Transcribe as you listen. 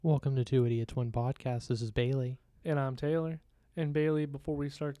Welcome to Two Idiots, One Podcast. This is Bailey. And I'm Taylor. And Bailey, before we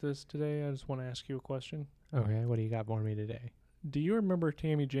start this today, I just want to ask you a question. Okay, what do you got for me today? Do you remember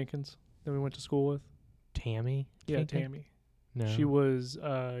Tammy Jenkins that we went to school with? Tammy? Yeah, Jenkins? Tammy. No. She was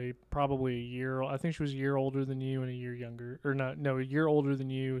probably a year, I think she was a year older than you and a year younger. Or a year older than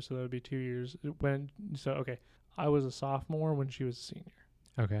you, so that would be 2 years. Okay. I was a sophomore when she was a senior.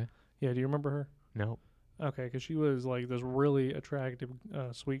 Okay. Yeah, do you remember her? Nope. Okay, because she was like this really attractive,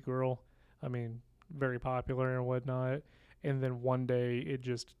 sweet girl. I mean, very popular and whatnot. And then one day it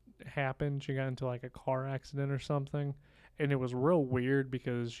just happened. She got into like a car accident or something. And it was real weird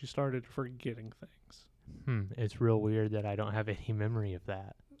because she started forgetting things. It's real weird that I don't have any memory of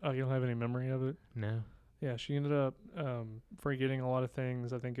that. Oh, you don't have any memory of it? No. Yeah, she ended up forgetting a lot of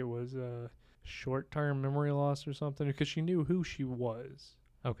things. I think it was short-term memory loss or something because she knew who she was.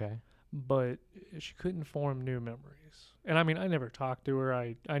 Okay. But she couldn't form new memories. And I mean, I never talked to her.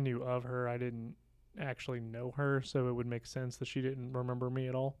 I knew of her. I didn't actually know her, so it would make sense that she didn't remember me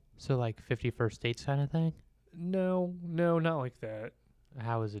at all. So like 51st Dates kind of thing? No, not like that.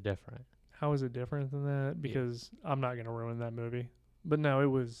 How is it different? How is it different than that? Because I'm not going to ruin that movie. But no, it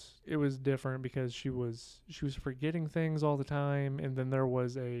was different because she was forgetting things all the time, and then there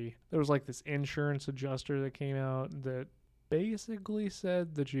was like this insurance adjuster that came out that basically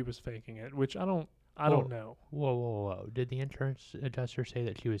said that she was faking it, which I don't know. Whoa. Did the insurance adjuster say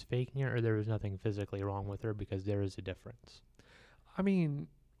that she was faking it or there was nothing physically wrong with her because there is a difference? I mean,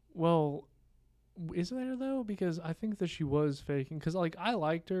 well, is there though? Because I think that she was faking. Because like I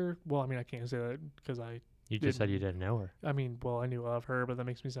liked her. Well, I mean I can't say that because You just said you didn't know her. I mean, well, I knew of her, but that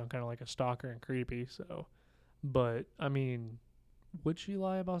makes me sound kind of like a stalker and creepy. So, but I mean, would she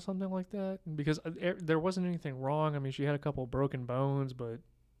lie about something like that? Because there wasn't anything wrong. I mean, she had a couple broken bones, but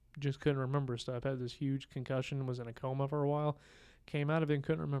just couldn't remember stuff. Had this huge concussion, was in a coma for a while, came out of it and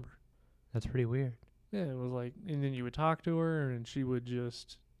couldn't remember. That's pretty weird. Yeah, it was like, and then you would talk to her, and she would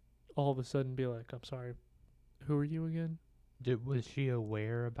just all of a sudden be like, "I'm sorry, who are you again?" Was she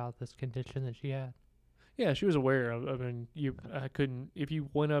aware about this condition that she had? Yeah, she was aware of. I mean, if you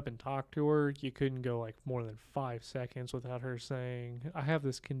went up and talked to her, you couldn't go like more than 5 seconds without her saying, "I have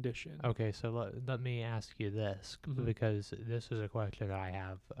this condition." Okay, so let me ask you this, because this is a question that I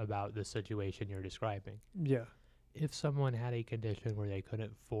have about the situation you're describing. Yeah. If someone had a condition where they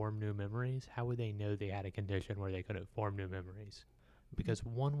couldn't form new memories, how would they know they had a condition where they couldn't form new memories? Because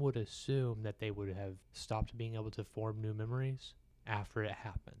one would assume that they would have stopped being able to form new memories after it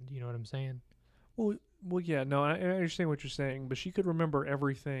happened. You know what I'm saying? Well, yeah, no, I understand what you're saying, but she could remember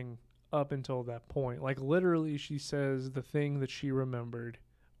everything up until that point. Like, literally, she says the thing that she remembered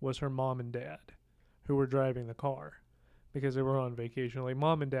was her mom and dad who were driving the car because they were on vacation. Like,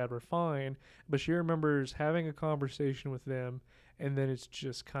 mom and dad were fine, but she remembers having a conversation with them, and then it's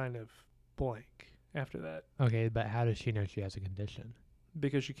just kind of blank after that Okay, but how does she know she has a condition?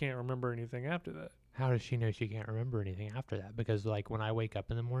 because she can't remember anything after that. How does she know she can't remember anything after that? Because, like, when I wake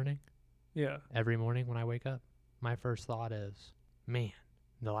up in the morning, Yeah. every morning when I wake up, my first thought is, man,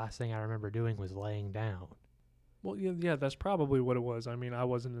 the last thing I remember doing was laying down. Well, yeah, that's probably what it was. I mean, I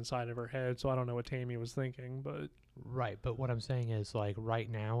wasn't inside of her head, so I don't know what Tammy was thinking, but Right, but what I'm saying is, like, right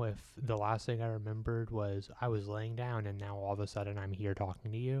now, if the last thing I remembered was I was laying down and now all of a sudden I'm here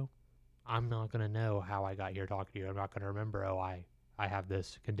talking to you, I'm not going to know how I got here talking to you. I'm not going to remember, I have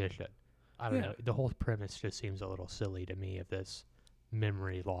this condition. I don't know. The whole premise just seems a little silly to me of this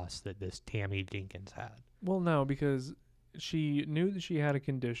memory loss that this Tammy Jenkins had. Well, no, because she knew that she had a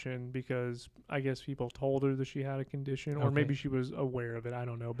condition because I guess people told her that she had a condition, or maybe she was aware of it. I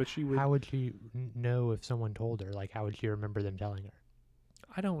don't know, but she would. How would she know if someone told her? Like, how would she remember them telling her?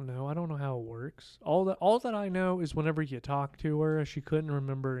 I don't know. I don't know how it works. All that I know is whenever you talk to her, she couldn't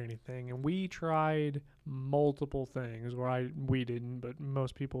remember anything, and we tried multiple things. We didn't, but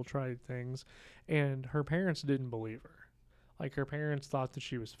most people tried things, and her parents didn't believe her. Like, her parents thought that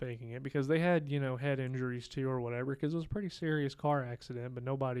she was faking it because they had, head injuries too or whatever, because it was a pretty serious car accident, but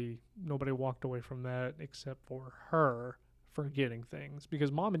nobody walked away from that except for her forgetting things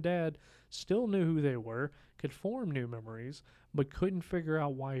because mom and dad still knew who they were, could form new memories, but couldn't figure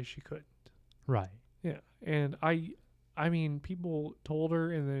out why she couldn't. Right. Yeah. And I mean, people told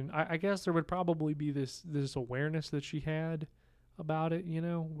her, and then I guess there would probably be this awareness that she had about it,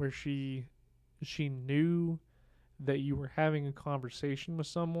 where she knew that you were having a conversation with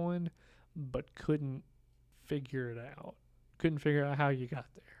someone but couldn't figure it out. Couldn't figure out how you got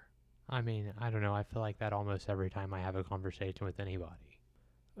there. I mean, I don't know. I feel like that almost every time I have a conversation with anybody.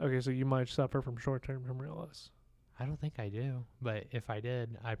 Okay, so you might suffer from short-term memory loss. I don't think I do, but if I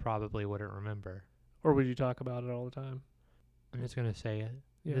did, I probably wouldn't remember. Or would you talk about it all the time? I'm just going to say it.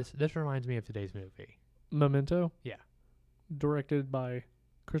 Yeah. This reminds me of today's movie. Memento. Yeah. Directed by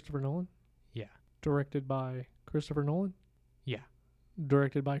Christopher Nolen. Yeah. Directed by Christopher Nolen. Yeah.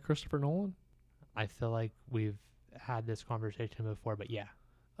 Directed by Christopher Nolen. I feel like we've had this conversation before, but yeah.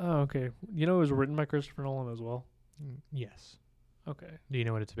 Oh, okay. You know, it was written by Christopher Nolan as well. Yes. Okay. Do you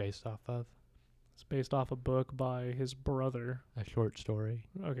know what it's based off of? It's based off a book by his brother. A short story.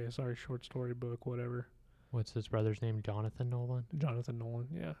 Okay, sorry, short story book, whatever. What's his brother's name? Jonathan Nolen? Jonathan Nolen,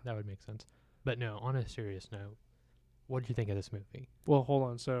 yeah. That would make sense. But no, on a serious note, what did you think of this movie? Well, hold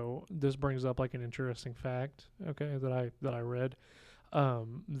on. So this brings up like an interesting fact, okay, that I read.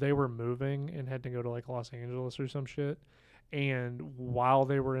 They were moving and had to go to like Los Angeles or some shit. And while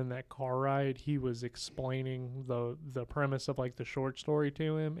they were in that car ride, he was explaining the premise of like the short story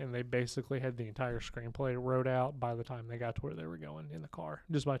to him, and they basically had the entire screenplay wrote out by the time they got to where they were going in the car,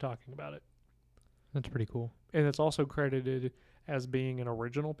 just by talking about it. That's pretty cool. And it's also credited as being an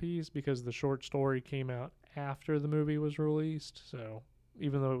original piece because the short story came out after the movie was released. So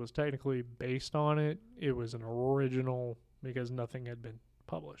even though it was technically based on it, it was an original because nothing had been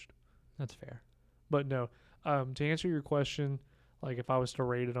published. That's fair. But no, to answer your question, like if I was to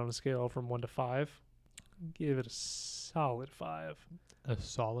rate it on a scale from 1 to 5, give it a solid 5. A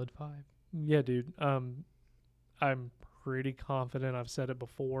solid 5? Yeah, dude. I'm pretty confident. I've said it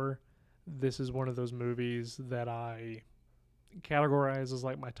before. This is one of those movies that I categorize as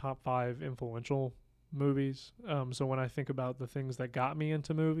like my top 5 influential movies. So when I think about the things that got me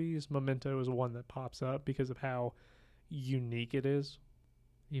into movies, Memento is one that pops up because of how unique it is.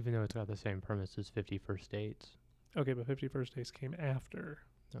 Even though it's got the same premise as 50 First Dates. Okay, but 50 First Dates came after.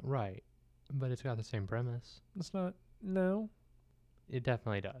 Right. But it's got the same premise. It's not. No. It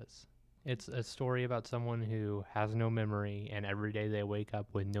definitely does. It's a story about someone who has no memory, and every day they wake up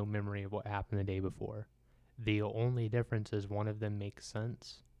with no memory of what happened the day before. The only difference is one of them makes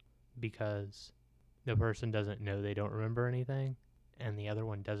sense because the person doesn't know they don't remember anything, and the other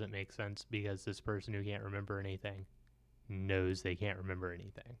one doesn't make sense because this person who can't remember anything knows they can't remember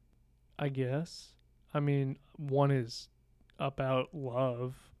anything. I guess. I mean, one is about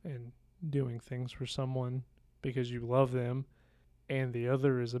love and doing things for someone because you love them, and the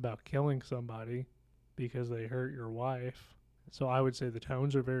other is about killing somebody because they hurt your wife. So I would say the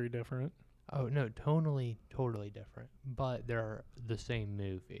tones are very different. Oh, no, totally different. But they're the same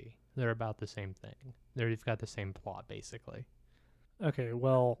movie. They're about the same thing. They've got the same plot, basically. Okay,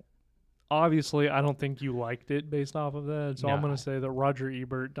 well, obviously, I don't think you liked it based off of that. So I'm No. going to say that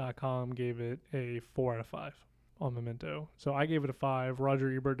RogerEbert.com gave it a 4 out of 5 on Memento. So I gave it a 5.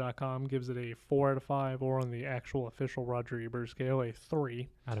 RogerEbert.com gives it a 4 out of 5, or on the actual official Roger Ebert scale, a 3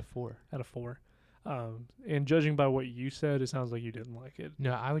 Out of 4. out of 4. And judging by what you said, it sounds like you didn't like it.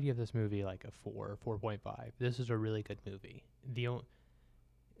 No, I would give this movie like a 4, 4.5. This is a really good movie.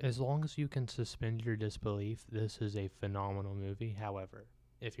 As long as you can suspend your disbelief, this is a phenomenal movie. However,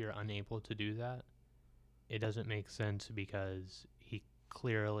 if you're unable to do that, it doesn't make sense because he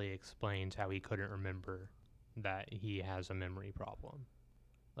clearly explains how he couldn't remember that he has a memory problem.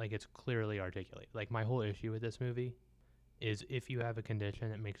 Like, it's clearly articulated. Like, my whole issue with this movie is if you have a condition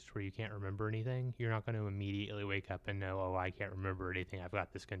that makes it where you can't remember anything, you're not going to immediately wake up and know, oh, I can't remember anything. I've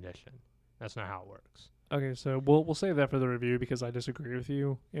got this condition. That's not how it works. Okay, so we'll save that for the review because I disagree with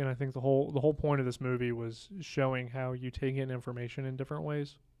you, and I think the whole point of this movie was showing how you take in information in different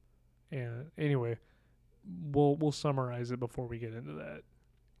ways. And anyway, we'll summarize it before we get into that.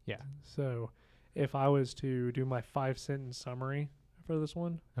 Yeah. So, if I was to do my 5-sentence summary for this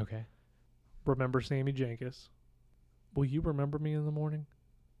one, Okay. remember Sammy Jenkins. Will you remember me in the morning?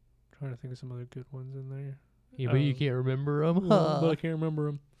 I'm trying to think of some other good ones in there. Yeah, but you can't remember them. But I can't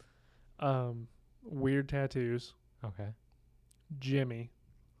remember them. Weird tattoos. Okay. Jimmy.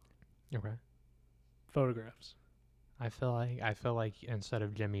 Okay. Photographs. I feel like instead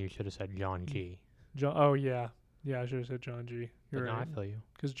of Jimmy, you should have said John G. John. Oh yeah, I should have said John G. But You're no, right. I feel you.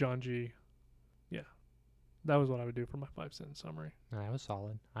 Because John G. Yeah, that was what I would do for my 5-sentence summary. No, that was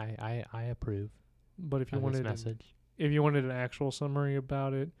solid. I approve But if you of this wanted, message. if you wanted an actual summary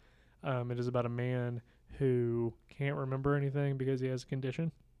about it, it is about a man who can't remember anything because he has a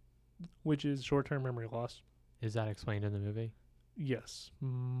condition, which is short-term memory loss. Is that explained in the movie? Yes,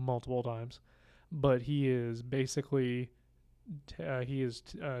 multiple times. But he is basically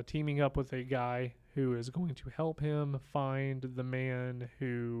teaming up with a guy who is going to help him find the man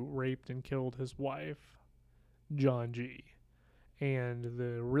who raped and killed his wife, John G. And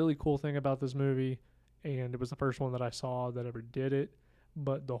the really cool thing about this movie, and it was the first one that I saw that ever did it,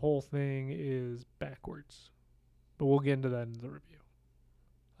 but the whole thing is backwards. But we'll get into that in the review.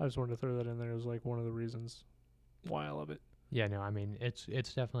 I just wanted to throw that in there as like one of the reasons why I love it. Yeah, no, I mean it's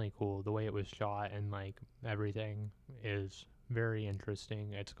definitely cool. The way it was shot and like everything is very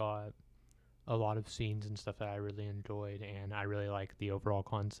interesting. It's got a lot of scenes and stuff that I really enjoyed, and I really like the overall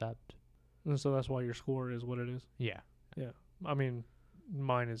concept. And so that's why your score is what it is. Yeah, Yeah. I mean,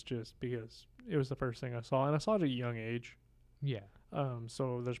 mine is just because it was the first thing I saw, and I saw it at a young age. yeah.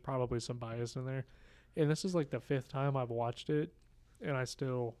 So there's probably some bias in there. And this is like the fifth time I've watched it, and I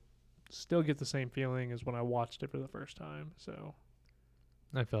still get the same feeling as when I watched it for the first time. So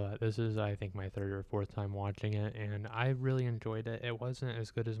I feel that this is, I think, my third or fourth time watching it, and I really enjoyed it. It wasn't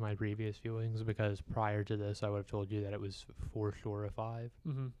as good as my previous viewings because prior to this, I would have told you that it was for sure a 5.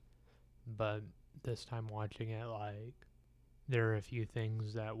 mm-hmm. But this time watching it, like, there are a few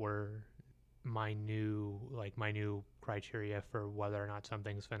things that were my new criteria for whether or not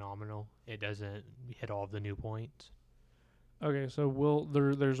something's phenomenal. It doesn't hit all of the new points. Okay, so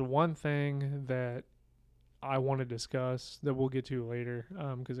there's one thing that I want to discuss that we'll get to later,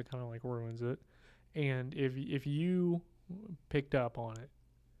 because it kind of like ruins it. And if you picked up on it,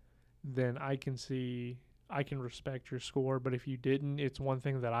 then I can respect your score. But if you didn't, it's one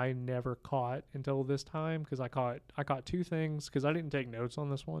thing that I never caught until this time, because I caught two things, because I didn't take notes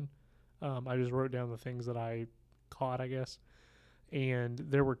on this one. I just wrote down the things that I caught, I guess. And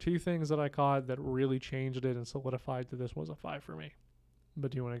there were two things that I caught that really changed it and solidified that this was a 5 for me.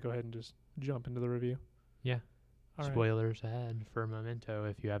 But do you want to go ahead and just jump into the review? Yeah. All right. Spoilers ahead for Memento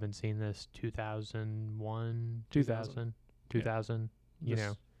if you haven't seen this. 2001, 2000, you This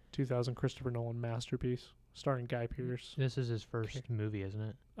know. 2000 Christopher Nolan masterpiece starring Guy Pearce. This is his first movie, isn't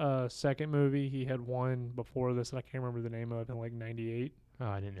it? Second movie, he had one before this that I can't remember the name of in like 98. Oh,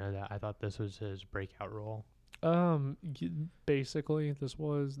 I didn't know that. I thought this was his breakout role. Basically this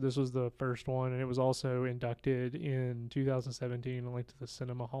was the first one, and it was also inducted in 2017 like to the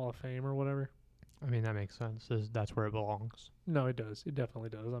Cinema Hall of Fame or whatever. I mean, that makes sense. That's where it belongs. No, it does. It definitely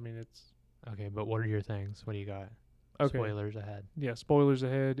does. I mean, it's Okay, but what are your things? What do you got? okay. Spoilers ahead. Yeah, spoilers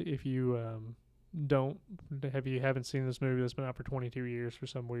ahead. If you haven't seen this movie that's been out for 22 years for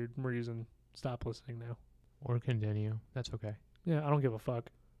some weird reason, stop listening now. Or continue. That's okay. Yeah, I don't give a fuck.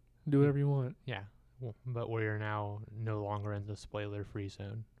 Do whatever you want. Yeah. Well, but we're now no longer in the spoiler-free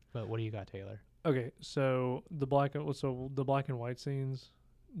zone. But what do you got, Taylor? Okay, so the black and white scenes.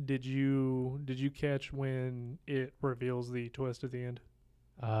 Did you catch when it reveals the twist at the end?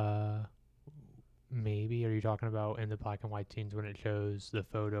 Maybe. Are you talking about in the black and white scenes when it shows the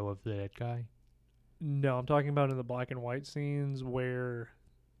photo of the dead guy? No, I'm talking about in the black and white scenes where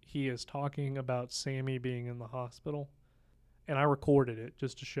he is talking about Sammy being in the hospital. And I recorded it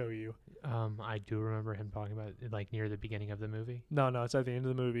just to show you. I do remember him talking about it, like near the beginning of the movie. No, it's at the end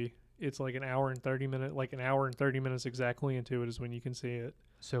of the movie. It's like an hour and 30 minutes exactly into it is when you can see it.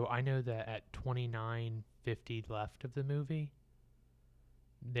 So I know that at 29:50 left of the movie,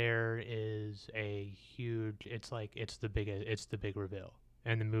 there is a huge. It's the big reveal,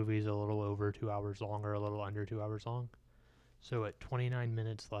 and the movie's a little over 2 hours long or a little under 2 hours long. So at 29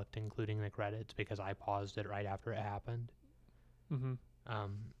 minutes left, including the credits, because I paused it right after it happened. Mm-hmm.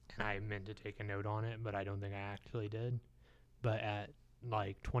 And I meant to take a note on it, but I don't think I actually did. But at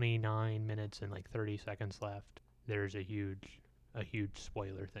like 29 minutes and like 30 seconds left, there's a huge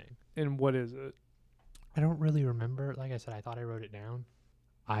spoiler thing. And what is it? I don't really remember. Like I said, I thought I wrote it down.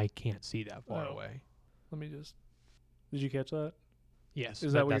 I can't see that far away. Let me just. Did you catch that? Yes.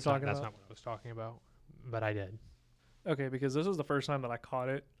 Is that what you're talking about? That's about? not what I was talking about, but I did. Okay, because this was the first time that I caught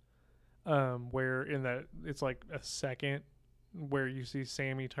it. Where in that it's like a second where you see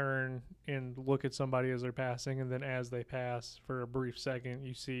Sammy turn and look at somebody as they're passing, and then as they pass for a brief second,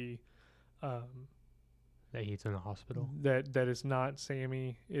 you see that he's in the hospital. That it's not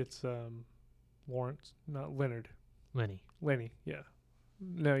Sammy, it's Lawrence, not Leonard. Lenny, yeah.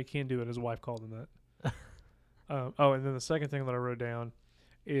 No, he can't do it. His wife called him that. And then the second thing that I wrote down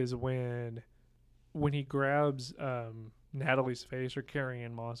is when he grabs Natalie's face, or Carrie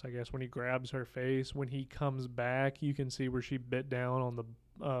Ann Moss, I guess, when he grabs her face, when he comes back, you can see where she bit down on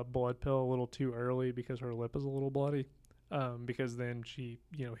the blood pill a little too early because her lip is a little bloody. Because then she,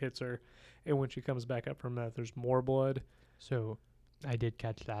 hits her, and when she comes back up from that, there's more blood. So I did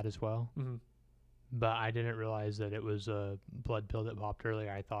catch that as well. Mm-hmm. But I didn't realize that it was a blood pill that popped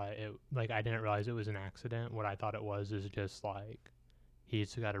earlier. I thought I didn't realize it was an accident. What I thought it was is just like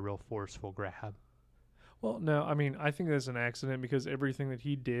he's got a real forceful grab. Well, no, I mean, I think that's an accident because everything that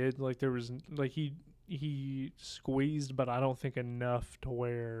he did, like there was, like he squeezed, but I don't think enough to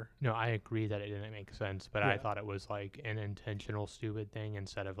where. No, I agree that it didn't make sense, but Yeah. I thought it was like an intentional stupid thing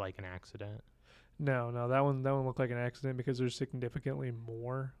instead of like an accident. No, that one looked like an accident because there's significantly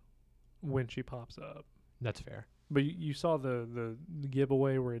more when she pops up. That's fair. But you saw the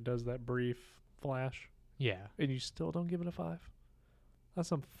giveaway where it does that brief flash, Yeah. and you still don't give it a 5. That's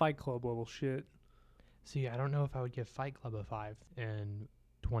some Fight Club level shit. See, I don't know if I would give Fight Club a 5 in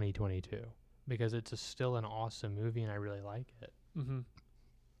 2022 because it's still an awesome movie and I really like it. Mm-hmm.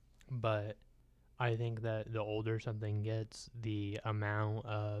 But I think that the older something gets, the amount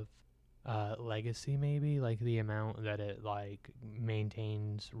of legacy, maybe, like the amount that it like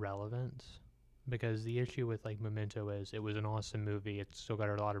maintains relevance. Because the issue with like Memento is it was an awesome movie. It's still got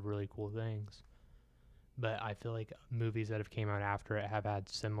a lot of really cool things. But I feel like movies that have came out after it have had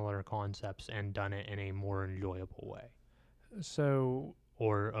similar concepts and done it in a more enjoyable way So,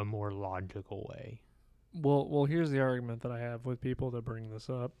 or a more logical way. well, here's the argument that I have with people that bring this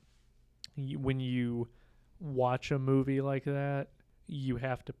up. When you watch a movie like that, you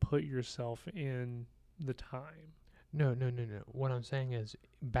have to put yourself in the time. No. What I'm saying is,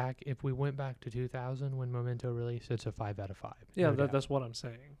 if we went back to 2000 when Memento released, it's a 5 out of 5. Yeah, no doubt. that's what I'm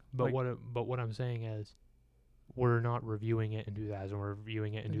saying. But Like, what I'm saying is, we're not reviewing it in 2000. We're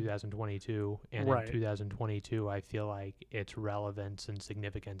reviewing it in 2022, and Right. in 2022, I feel like its relevance and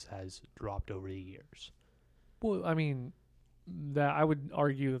significance has dropped over the years. well, I mean, that I would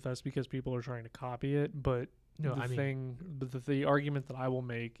argue that that's because people are trying to copy it. But No, I mean, the argument that I will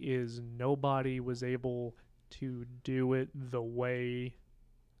make is nobody was able to do it the way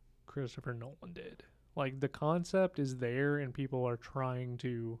Christopher Nolan did. Like the concept is there, and people are trying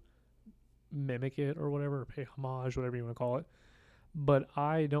to mimic it or whatever, or pay homage, whatever you want to call it. But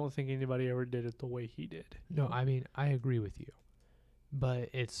I don't think anybody ever did it the way he did. no, I mean, I agree with you, but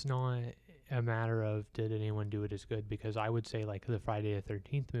it's not a matter of did anyone do it as good, because I would say like the Friday the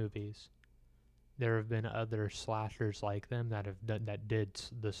 13th movies, there have been other slashers like them that have done that did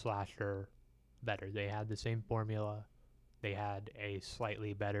the slasher better. They had the same formula, they had a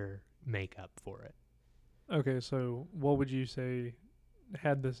slightly better makeup for it. Okay, so what would you say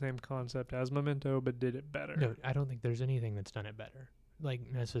had the same concept as Memento but did it better? No, I don't think there's anything that's done it better. Like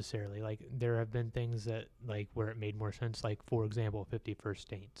necessarily, like there have been things that like where it made more sense. Like for example, 51st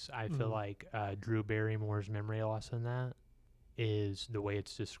Dates. I feel like Drew Barrymore's memory loss in that is the way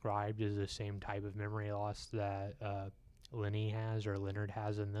it's described is the same type of memory loss that Lenny has or Leonard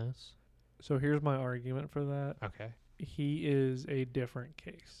has in this. So here's my argument for that. Okay. He is a different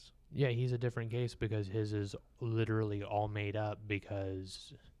case. Yeah, he's a different case because his is literally all made up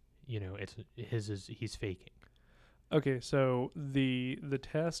because he's faking. Okay, so the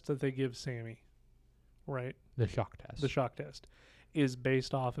test that they give Sammy, right? The shock test. The shock test is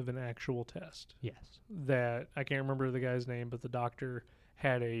based off of an actual test Yes. that I can't remember the guy's name, but the doctor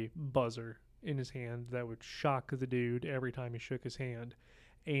had a buzzer in his hand that would shock the dude every time he shook his hand.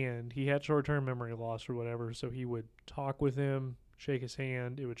 And he had short-term memory loss or whatever, so he would talk with him, shake his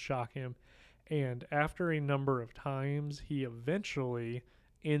hand, it would shock him. And after a number of times, he eventually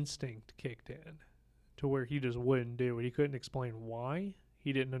instinct kicked in to where he just wouldn't do it. He couldn't explain why.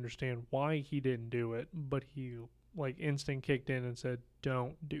 He didn't understand why he didn't do it, but he like instinct kicked in and said,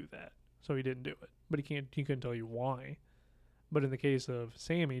 "Don't do that." So he didn't do it. But he couldn't tell you why. But in the case of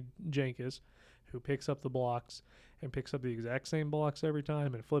Sammy Jenkins, who picks up the blocks and picks up the exact same blocks every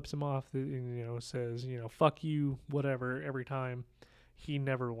time and flips him off, and, says, fuck you, whatever, every time, he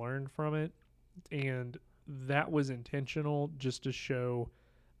never learned from it. And that was intentional just to show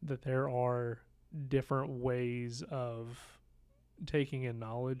that there are different ways of taking in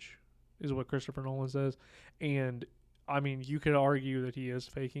knowledge, is what Christopher Nolen says. And I mean, you could argue that he is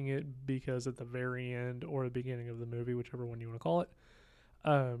faking it because at the very end or the beginning of the movie, whichever one you want to call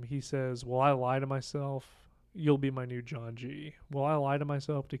it, he says, "Well, I lie to myself. You'll be my new John G. Will I lie to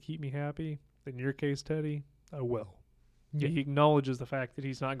myself to keep me happy? In your case, Teddy, I will." Yeah. He acknowledges the fact that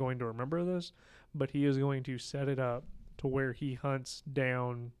he's not going to remember this, but he is going to set it up to where he hunts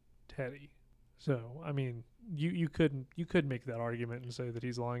down Teddy. So, I mean, you could make that argument and say that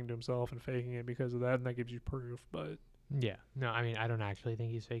he's lying to himself and faking it because of that, and that gives you proof. But Yeah. No, I mean, I don't actually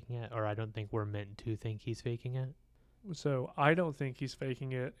think he's faking it, or I don't think we're meant to think he's faking it. so I don't think he's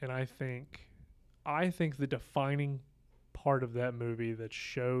faking it, and I think the defining part of that movie that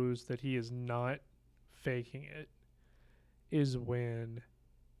shows that he is not faking it is when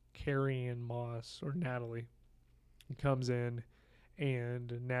Carrie Ann Moss or Natalie comes in,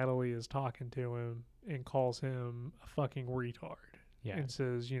 and Natalie is talking to him and calls him a fucking retard. Yeah. And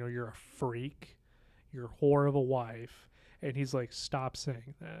says, you're a freak, you're a whore of a wife. And he's like, stop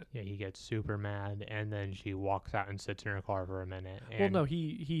saying that. Yeah, he gets super mad, and then she walks out and sits in her car for a minute. And Well, no,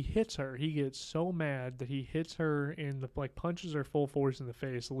 he hits her. He gets so mad that he hits her and punches her full force in the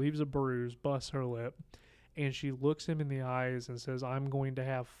face, leaves a bruise, busts her lip, and she looks him in the eyes and says, "I'm going to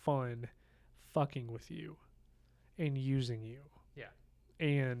have fun fucking with you." and using you. Yeah.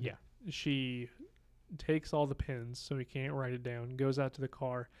 And Yeah. she takes all the pins so he can't write it down, goes out to the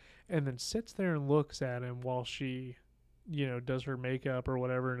car, and then sits there and looks at him while she, does her makeup or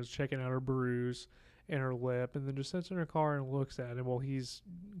whatever and is checking out her bruise and her lip, and then just sits in her car and looks at him while he's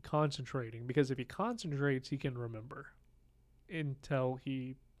concentrating. Because if he concentrates, he can remember until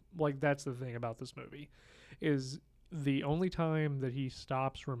he, like, that's the thing about this movie, is the only time that he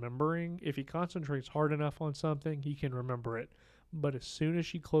stops remembering, if he concentrates hard enough on something, he can remember it. But as soon as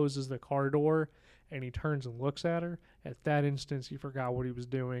she closes the car door and he turns and looks at her, at that instance he forgot what he was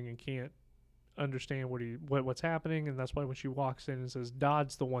doing and can't understand what's happening. And that's why when she walks in and says,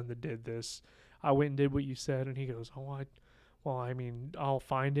 "Dodd's the one that did this. I went and did what you said," and he goes, I'll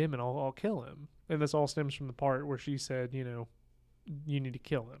find him and I'll kill him. And this all stems from the part where she said, you need to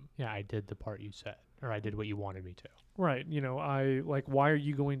kill him. Yeah, I did the part you said, or I did what you wanted me to. Right. Why are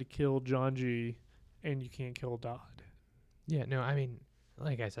you going to kill John G and you can't kill Dodd? Yeah, no, I mean,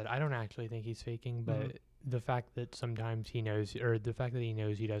 like I said, I don't actually think he's faking, but the fact that sometimes he knows, or the fact that he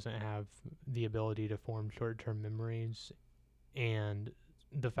knows he doesn't have the ability to form short-term memories, and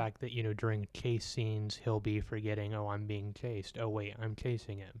the fact that, during chase scenes, he'll be forgetting, oh, I'm being chased. Oh, wait, I'm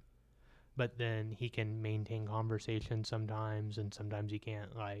chasing him. But then he can maintain conversation sometimes, and sometimes he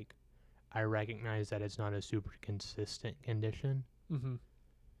can't. Like, I recognize that it's not a super consistent condition. Mm-hmm.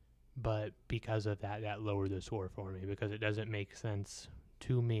 But because of that lowered the score for me, because it doesn't make sense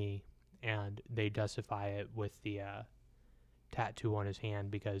to me, and they justify it with the tattoo on his hand,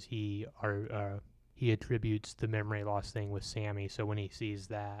 because he attributes the memory loss thing with Sammy. So when he sees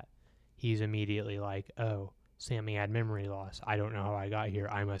that, he's immediately like, oh, Sammy had memory loss. I don't know how I got here.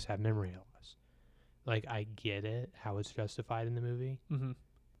 I must have memory loss. Like, I get it, how it's justified in the movie. Mm-hmm.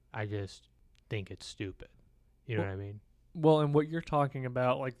 I just think it's stupid. You know what I mean? Well, and what you're talking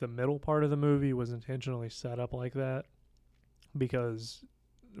about, like the middle part of the movie was intentionally set up like that, because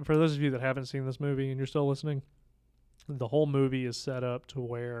for those of you that haven't seen this movie and you're still listening, the whole movie is set up to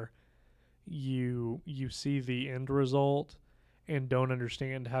where you see the end result and don't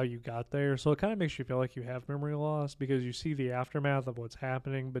understand how you got there. So it kind of makes you feel like you have memory loss, because you see the aftermath of what's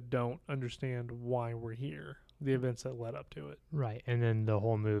happening but don't understand why we're here, the events that led up to it. Right, and then the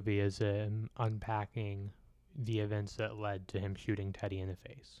whole movie is unpacking the events that led to him shooting Teddy in the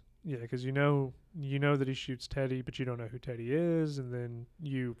face. Yeah, because you know that he shoots Teddy, but you don't know who Teddy is, and then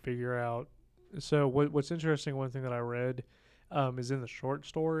you figure out. So what's interesting, one thing that I read, is in the short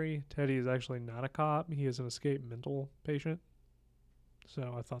story, Teddy is actually not a cop. He is an escaped mental patient.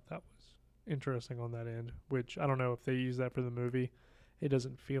 So I thought that was interesting on that end, which I don't know if they use that for the movie. It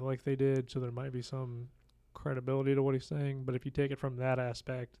doesn't feel like they did, so there might be some credibility to what he's saying. But if you take it from that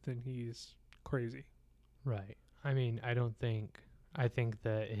aspect, then he's crazy. Right. I mean, I think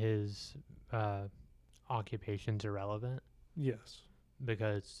that his occupation's irrelevant. Yes.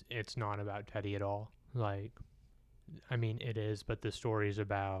 Because it's not about Teddy at all. Like, I mean, it is, but the story's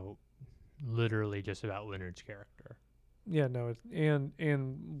literally just about Leonard's character. Yeah, no,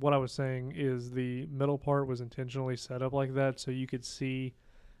 and what I was saying is the middle part was intentionally set up like that so you could see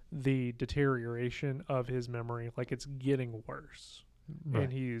the deterioration of his memory. Like, it's getting worse. Right.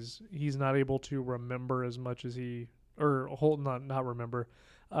 And he's not able to remember as much as not remember,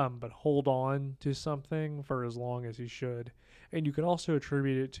 but hold on to something for as long as he should. And you could also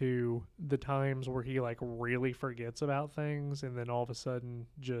attribute it to the times where he like really forgets about things and then all of a sudden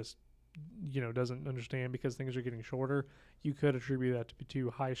just doesn't understand because things are getting shorter. You could attribute that to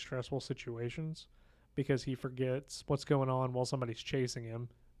high stressful situations, because he forgets what's going on while somebody's chasing him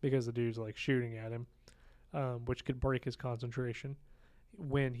because the dude's like shooting at him, which could break his concentration.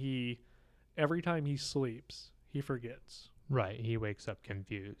 Every time he sleeps, he forgets. Right. He wakes up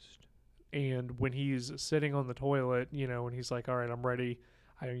confused. And when he's sitting on the toilet, and he's like, all right, I'm ready.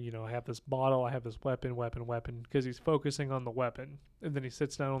 I have this bottle, I have this weapon, because he's focusing on the weapon. And then he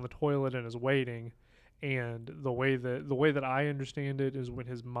sits down on the toilet and is waiting. And the way that I understand it is when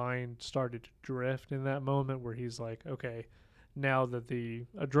his mind started to drift in that moment where he's like, okay, now that the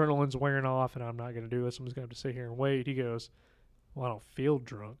adrenaline's wearing off and I'm not going to do this, I'm just going to have to sit here and wait. He goes, well, I don't feel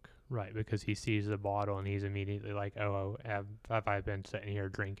drunk. Right, because he sees the bottle and he's immediately like, oh, have I been sitting here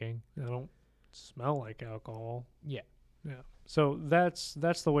drinking? I don't smell like alcohol. Yeah. Yeah. So that's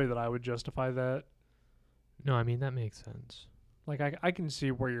the way that I would justify that. No, I mean, that makes sense. Like, I can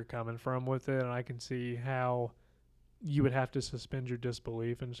see where you're coming from with it, and I can see how you would have to suspend your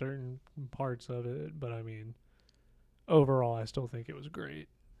disbelief in certain parts of it. But, I mean, overall, I still think it was great.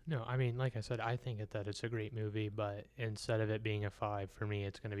 No, I mean, like I said, I think that it's a great movie, but instead of it being a 5, for me,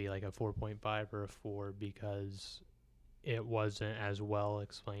 it's going to be like a 4.5 or a 4, because it wasn't as well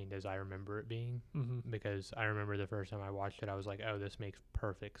explained as I remember it being, because I remember the first time I watched it, I was like, oh, this makes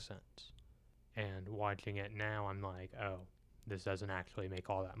perfect sense. And watching it now, I'm like, oh, this doesn't actually make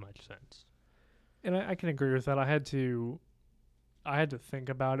all that much sense. And I can agree with that. I had to think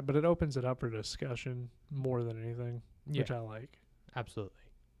about it, but it opens it up for discussion more than anything, Yeah, which I like. absolutely.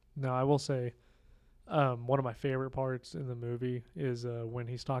 Now, I will say, one of my favorite parts in the movie is when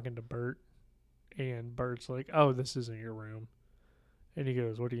he's talking to Bert, and Bert's like, "Oh, this isn't your room," and he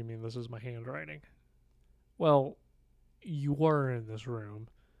goes, "What do you mean? This is my handwriting." Well, you were in this room,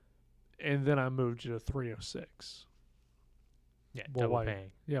 and then I moved you to 306. Yeah, Well, double why?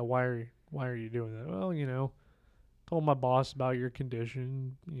 paying. Yeah, why are you doing that? Well, told my boss about your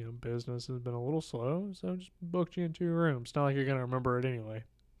condition. Business has been a little slow, so just booked you into your room. It's not like you're gonna remember it anyway.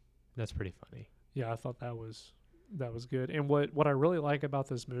 That's pretty funny. Yeah, I thought that was good. And what I really like about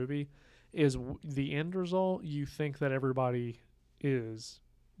this movie is the end result. You think that everybody is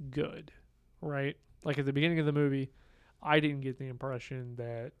good, right? Like at the beginning of the movie, I didn't get the impression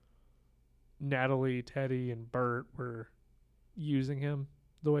that Natalie, Teddy, and Bert were using him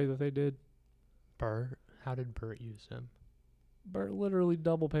the way that they did. Bert? How did Bert use him? Bert literally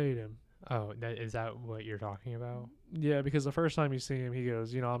double paid him. Oh, is that what you're talking about? Yeah, because the first time you see him, he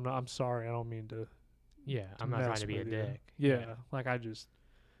goes, I'm sorry, I don't mean to. Yeah, I'm not trying to be a dick. Yeah, like I just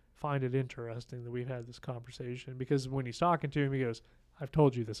find it interesting that we've had this conversation, because when he's talking to him, he goes, I've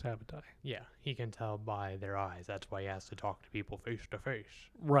told you this, haven't I? Yeah, he can tell by their eyes. That's why he has to talk to people face to face.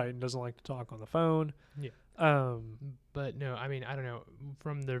 Right, and doesn't like to talk on the phone. Yeah. Um, But no, I mean, I don't know.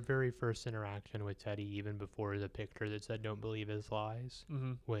 From their very first interaction with Teddy, even before the picture that said "Don't believe his lies,"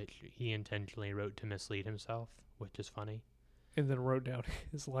 which he intentionally wrote to mislead himself, which is funny. and then wrote down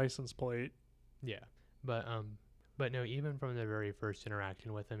his license plate. Yeah, but no, even from the very first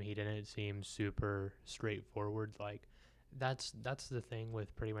interaction with him, he didn't seem super straightforward. Like, that's the thing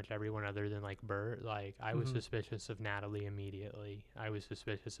with pretty much everyone other than like Bert. Like, I was suspicious of Natalie immediately. I was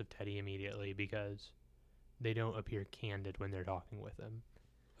suspicious of Teddy immediately because they don't appear candid when they're talking with him.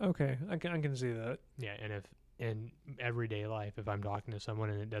 Okay, I can see that. Yeah, and if in everyday life, if I'm talking to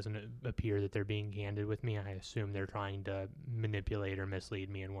someone and it doesn't appear that they're being candid with me, I assume they're trying to manipulate or mislead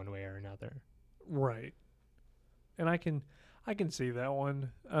me in one way or another. Right. And I can see that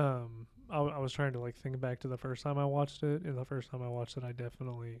one. I was trying to like think back to the first time I watched it, and the first time I watched it, I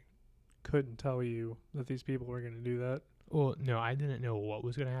definitely couldn't tell you that these people were going to do that. Well, no, I didn't know what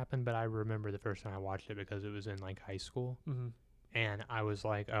was going to happen, but I remember the first time I watched it because it was in like high school, and I was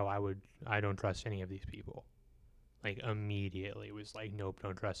like, oh, I don't trust any of these people. Like immediately was like, nope,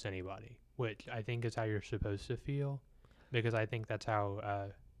 don't trust anybody, which I think is how you're supposed to feel, because I think that's how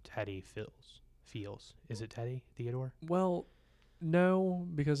Teddy feels. Is it Teddy Theodore? Well, no,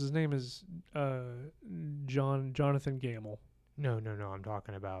 because his name is Jonathan Gamble. No, I'm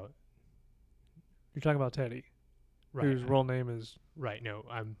talking about You're talking about Teddy, right. whose real name is Right. No,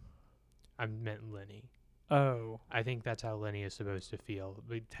 I meant Lenny. Oh. I think that's how Lenny is supposed to feel.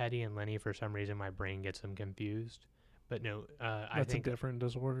 But Teddy and Lenny, for some reason, my brain gets them confused. But no, I think a different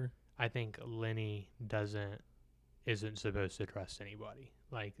disorder. I think Lenny isn't supposed to trust anybody.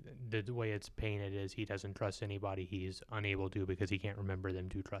 Like the way it's painted is he doesn't trust anybody. He's unable to because he can't remember them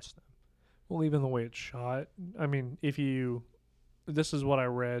to trust them. Well, even the way it's shot. I mean, this is what I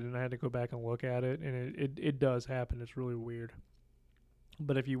read, and I had to go back and look at it, and it does happen. It's really weird.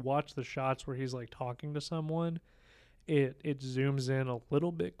 But if you watch the shots where he's like talking to someone, it zooms in a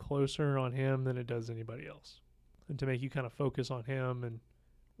little bit closer on him than it does anybody else, and to make you kind of focus on him and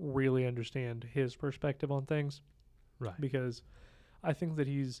really understand his perspective on things. Right. Because I think that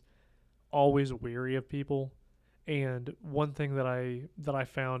he's always weary of people. And one thing that I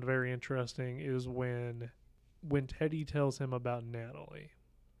found very interesting is when Teddy tells him about Natalie,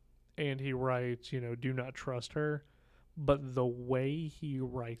 and he writes, do not trust her, but the way he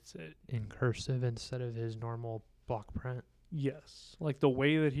writes it in cursive instead of his normal block print. Yes, like the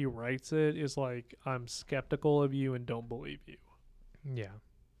way that he writes it is like, I'm skeptical of you and don't believe you. Yeah.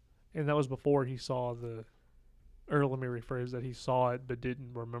 And that was before he saw or let me rephrase that, he saw it but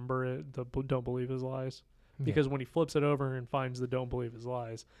didn't remember it, the don't believe his lies. Because when he flips it over and finds the don't believe his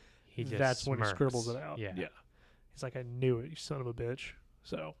lies, that's when he scribbles it out. Yeah. He's like, I knew it, you son of a bitch.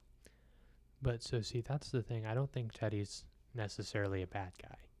 So. But so see, that's the thing. I don't think Teddy's necessarily a bad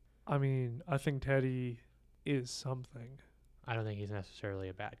guy. I mean, I think Teddy is something. I don't think he's necessarily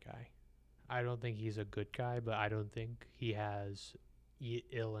a bad guy. I don't think he's a good guy, but I don't think he has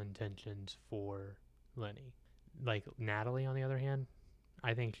ill intentions for Lenny. Like Natalie, on the other hand,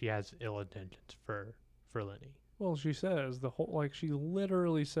 I think she has ill intentions for Lenny. Well, she says she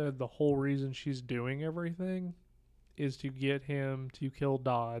literally said the whole reason she's doing everything is to get him to kill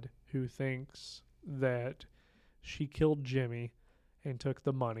Dodd, who thinks that she killed Jimmy and took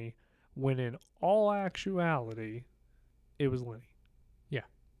the money, when in all actuality, it was Lenny. Yeah.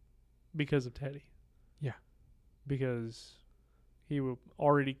 Because of Teddy. Yeah. Because he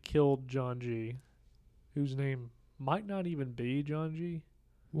already killed John G., whose name might not even be John G.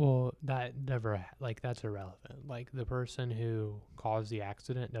 Well, that never, like, that's irrelevant. Like, the person who caused the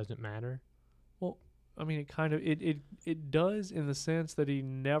accident doesn't matter. Well, I mean, it does in the sense that he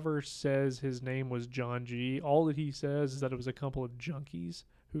never says his name was John G. All that he says is that it was a couple of junkies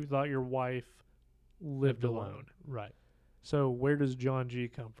who thought your wife lived alone. Right. So where does John G.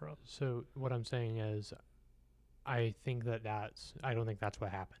 come from? So what I'm saying is, I think I don't think that's what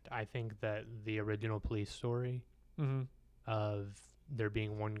happened. I think that the original police story Mm-hmm. of there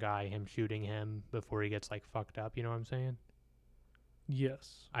being one guy, him shooting him before he gets, like, fucked up, you know what I'm saying?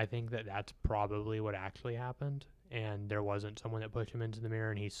 Yes. I think that that's probably what actually happened, and there wasn't someone that pushed him into the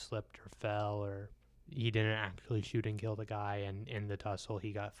mirror and he slipped or fell, or he didn't actually shoot and kill the guy, and in the tussle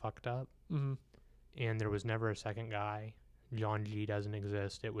he got fucked up. Mm-hmm. And there was never a second guy. John G doesn't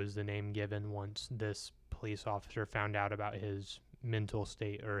exist. It was the name given once this police officer found out about his mental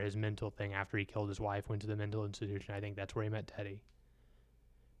state, or his mental thing, after he killed his wife, went to the mental institution. I think that's where he met Teddy.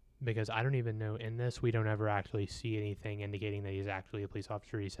 Because I don't even know, in this, we don't ever actually see anything indicating that he's actually a police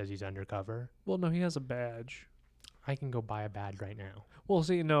officer. He says he's undercover. Well, no, he has a badge. I can go buy a badge right now. Well,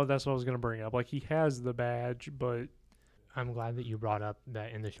 see, no, that's what I was going to bring up. Like, he has the badge, but... I'm glad that you brought up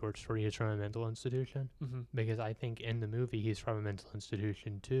that in the short story he's from a mental institution. Mm-hmm. Because I think in the movie he's from a mental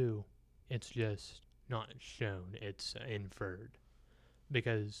institution too. It's just not shown. It's inferred.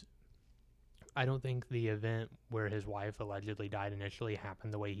 Because I don't think the event where his wife allegedly died initially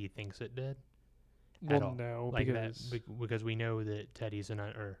happened the way he thinks it did. Well, no, like because... because we know that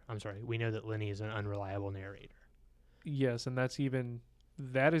we know that Lenny is an unreliable narrator. Yes, and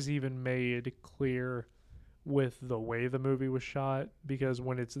that is even made clear with the way the movie was shot, because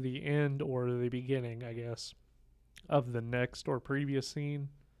when it's the end or the beginning, I guess, of the next or previous scene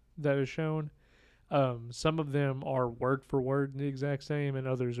that is shown, some of them are word for word the exact same and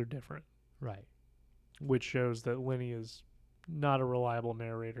others are different. Right. Which shows that Lenny is not a reliable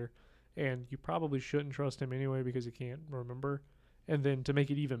narrator, and you probably shouldn't trust him anyway because he can't remember. And then to make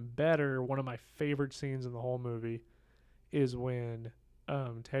it even better, one of my favorite scenes in the whole movie is when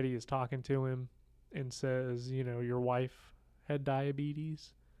Teddy is talking to him and says, you know, your wife had diabetes,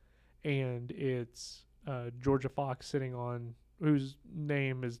 and it's Georgia Fox sitting on, whose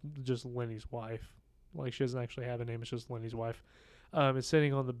name is just Lenny's wife. Like, she doesn't actually have a name, it's just Lenny's wife. Is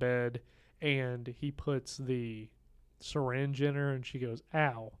sitting on the bed, and he puts the syringe in her, and she goes,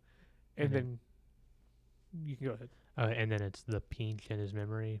 ow. And then you can go ahead. And then it's the pinch in his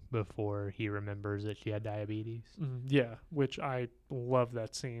memory before he remembers that she had diabetes. Yeah, which I love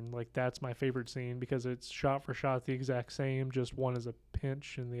that scene. Like, that's my favorite scene because it's shot for shot the exact same, just one is a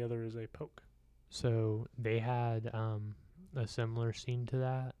pinch and the other is a poke. So they had a similar scene to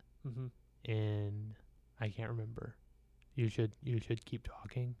that in, I can't remember. You should keep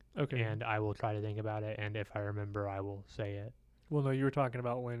talking. Okay. And I will try to think about it, and if I remember, I will say it. Well, no, you were talking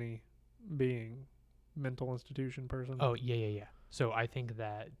about Lenny being mental institution person. Oh, yeah. So I think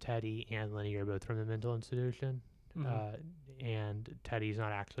that Teddy and Lenny are both from the mental institution, and Teddy's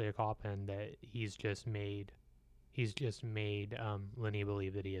not actually a cop, and that he's just made Lenny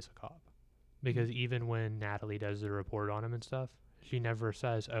believe that he is a cop. Because even when Natalie does the report on him and stuff, she never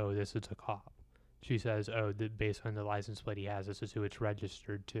says, oh, this is a cop. She says, oh, based on the license plate he has, this is who it's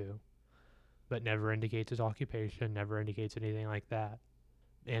registered to. But never indicates his occupation, never indicates anything like that.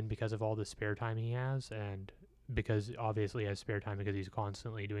 And because of all the spare time he has, and because obviously he has spare time because he's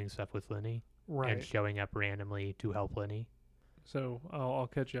constantly doing stuff with Lenny, right, and showing up randomly to help Lenny. So I'll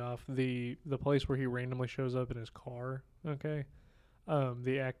cut you off. The place where he randomly shows up in his car, okay?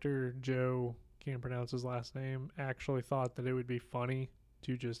 The actor, Joe, can't pronounce his last name, actually thought that it would be funny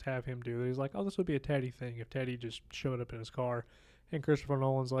to just have him do that. He's like, oh, this would be a Teddy thing if Teddy just showed up in his car. And Christopher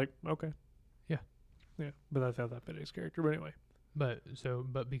Nolan's like, okay. Yeah, but I thought that fit his character. But anyway. But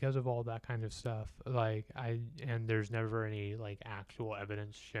because of all that kind of stuff, and there's never any, like, actual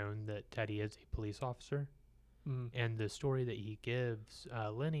evidence shown that Teddy is a police officer. And the story that he gives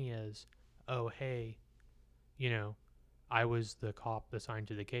Lenny is, oh, hey, you know, I was the cop assigned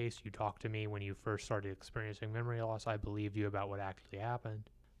to the case. You talked to me when you first started experiencing memory loss. I believed you about what actually happened.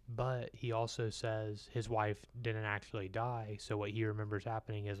 But he also says his wife didn't actually die, so what he remembers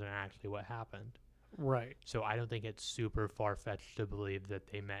happening isn't actually what happened. Right. So I don't think it's super far-fetched to believe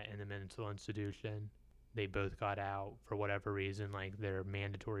that they met in the mental institution. They both got out for whatever reason, like their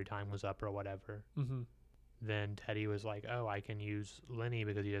mandatory time was up or whatever. then Teddy was like, oh, I can use Lenny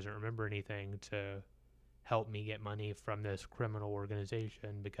because he doesn't remember anything to help me get money from this criminal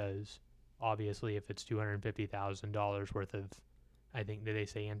organization, because obviously if it's $250,000 worth of, I think, did they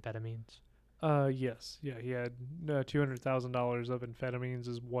say amphetamines? Yes. Yeah, he had $200,000 of amphetamines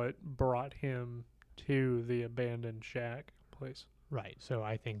is what brought him to the abandoned shack place. Right. So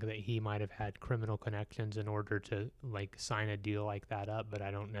I think that he might have had criminal connections in order to like sign a deal like that up, but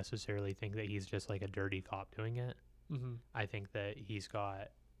I don't necessarily think that he's just like a dirty cop doing it. Mm-hmm. I think that he's got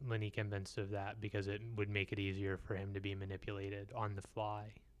Lenny convinced of that because it would make it easier for him to be manipulated on the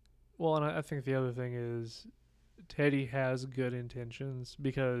fly. Well, and I think the other thing is Teddy has good intentions,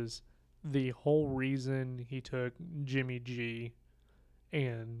 because the whole reason he took Jimmy G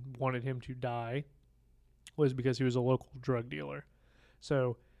and wanted him to die was because he was a local drug dealer.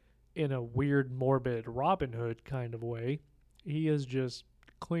 So, in a weird, morbid Robin Hood kind of way, he is just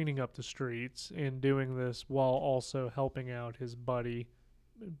cleaning up the streets and doing this while also helping out his buddy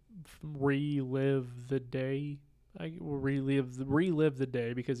relive the day. Relive the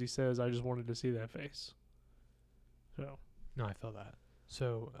day, because he says, I just wanted to see that face. So, No, I feel that.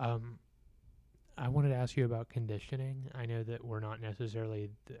 So, I wanted to ask you about conditioning. I know that we're not necessarily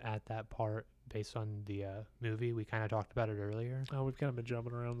at that part based on the movie. We kind of talked about it earlier. we've kind of been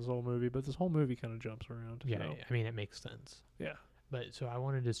jumping around this whole movie, but this whole movie kind of jumps around. Yeah, So. I mean, it makes sense. Yeah. But so I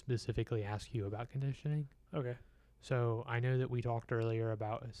wanted to specifically ask you about conditioning. Okay. So I know that we talked earlier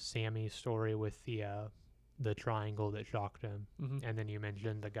about Sammy's story with the triangle that shocked him, Mm-hmm. and then you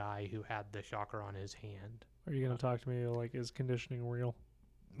mentioned the guy who had the shocker on his hand. Are you going to talk to me like, is conditioning real?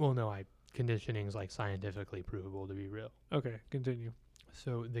 Well, no, conditioning is like scientifically provable to be real. Okay, continue.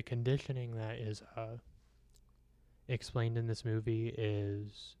 So the conditioning that is explained in this movie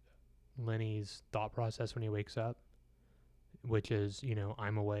is Lenny's thought process when he wakes up, which is,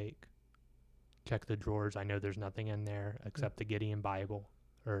 I'm awake. Check the drawers. I know there's nothing in there except the Gideon Bible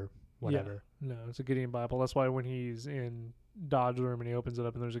or whatever. Yeah. No, it's a Gideon Bible. That's why when he's in Dodge room and he opens it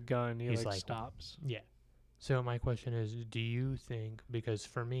up and there's a gun, he's like stops. Yeah. So my question is, do you think, because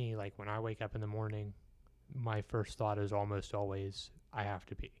for me, like when I wake up in the morning, my first thought is almost always, I have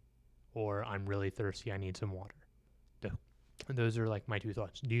to pee, or I'm really thirsty, I need some water. Those are like my two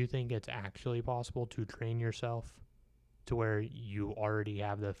thoughts. Do you think it's actually possible to train yourself to where you already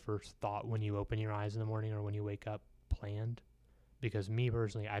have the first thought when you open your eyes in the morning or when you wake up planned? Because me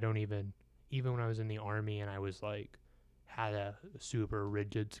personally, I don't even when I was in the Army and I was like, had a super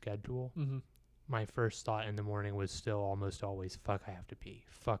rigid schedule, Mm-hmm. my first thought in the morning was still almost always, fuck, I have to pee.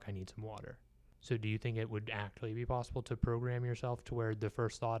 Fuck, I need some water. So do you think it would actually be possible to program yourself to where the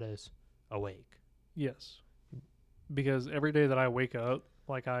first thought is awake? Yes. Because every day that I wake up,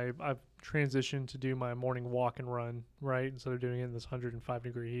 like I've transitioned to do my morning walk and run, right? Instead of doing it in this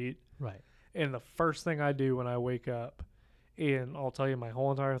 105-degree heat. Right. And the first thing I do when I wake up, and I'll tell you my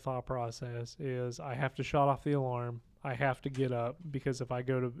whole entire thought process, is I have to shut off the alarm. I have to get up, because if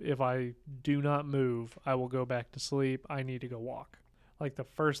I do not move, I will go back to sleep. I need to go walk. Like the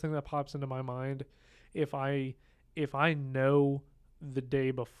first thing that pops into my mind, if I know the day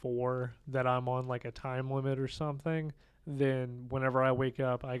before that I'm on like a time limit or something, then whenever I wake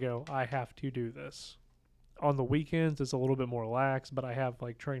up, I go, I have to do this. On the weekends, it's a little bit more lax, but I have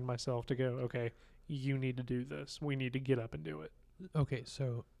like trained myself to go, okay, you need to do this. We need to get up and do it. Okay,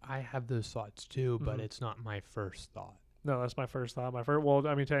 so I have those thoughts too, but Mhm. it's not my first thought. No, that's my first thought.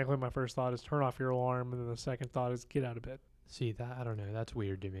 Technically my first thought is turn off your alarm, and then the second thought is get out of bed. See, that, I don't know, that's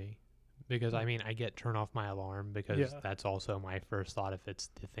weird to me. Because, I mean, I get turn off my alarm because Yeah. that's also my first thought if it's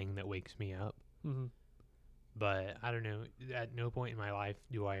the thing that wakes me up. Mm-hmm. But I don't know, at no point in my life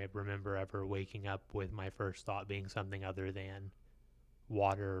do I remember ever waking up with my first thought being something other than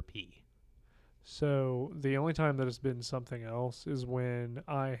water or pee. So the only time that it's been something else is when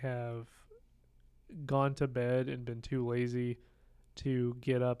I have gone to bed and been too lazy to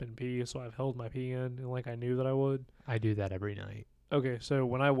get up and pee, so I've held my pee in, and like I knew that I would. I do that every night. Okay, so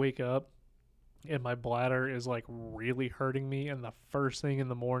when I wake up and my bladder is like really hurting me, and the first thing in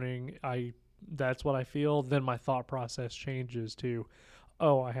the morning that's what I feel, then my thought process changes to,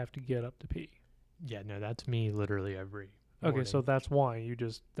 oh, I have to get up to pee. Yeah, no, that's me literally every Okay, morning. so that's why you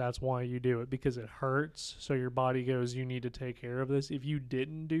do it, because it hurts. So your body goes, you need to take care of this. If you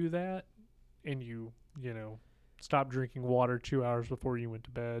didn't do that and you stop drinking water 2 hours before you went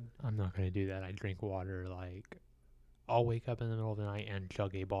to bed. I'm not going to do that. I drink water like I'll wake up in the middle of the night and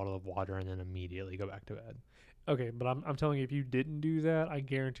chug a bottle of water and then immediately go back to bed. Okay, but I'm telling you, if you didn't do that, I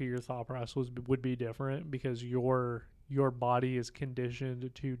guarantee your thought process would be different, because your body is conditioned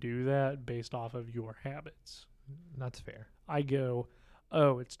to do that based off of your habits. That's fair. I go,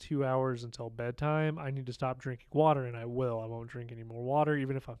 oh, it's 2 hours until bedtime, I need to stop drinking water, and I will. I won't drink any more water.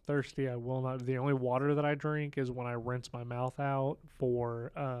 Even if I'm thirsty, I will not. The only water that I drink is when I rinse my mouth out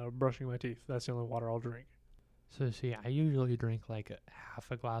for brushing my teeth. That's the only water I'll drink. So see, I usually drink like half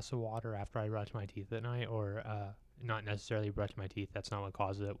a glass of water after I brush my teeth at night, or not necessarily brush my teeth. That's not what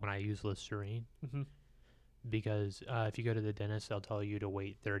causes it. When I use Listerine, Mm-hmm. because if you go to the dentist, they'll tell you to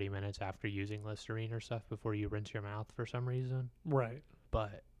wait 30 minutes after using Listerine or stuff before you rinse your mouth for some reason. Right.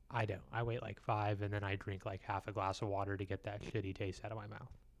 But I don't. I wait like 5, and then I drink like half a glass of water to get that shitty taste out of my mouth.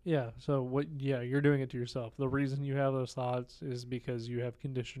 Yeah. So what? Yeah, you're doing it to yourself. The reason you have those thoughts is because you have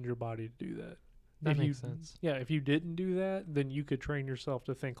conditioned your body to do that. That If makes you, sense. Yeah, if you didn't do that, then you could train yourself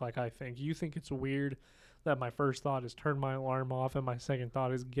to think like I think. You think it's weird that my first thought is turn my alarm off and my second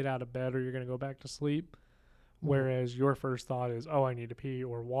thought is get out of bed or you're going to go back to sleep. Whereas your first thought is, oh, I need to pee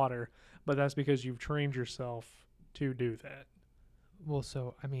or water. But that's because you've trained yourself to do that. Well,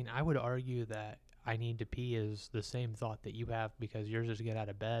 so, I mean, I would argue that I need to pee is the same thought that you have because yours is to get out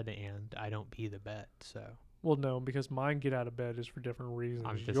of bed and I don't pee the bed, so. Well, no, because mine get out of bed is for different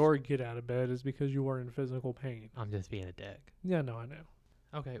reasons. just- Your get out of bed is because you are in physical pain. I'm just being a dick. Yeah, no, I know.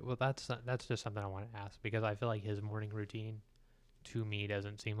 Okay, well, that's just something I want to ask because I feel like his morning routine, to me,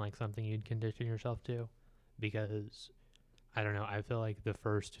 doesn't seem like something you'd condition yourself to because, I don't know, I feel like the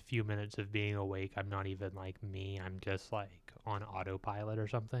first few minutes of being awake, I'm not even like me. I'm just like on autopilot or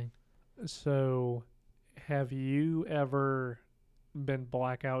something. So, have you ever been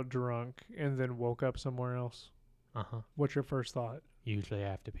blackout drunk and then woke up somewhere else? Uh-huh. What's your first thought? Usually I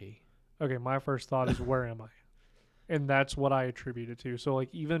have to pee. Okay, my first thought is where am I? And that's what I attribute it to. So like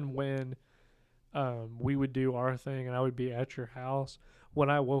even when we would do our thing and I would be at your house, when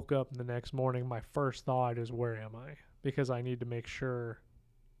I woke up the next morning, my first thought is where am I? Because I need to make sure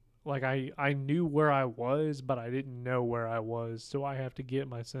like I knew where I was, but I didn't know where I was. So I have to get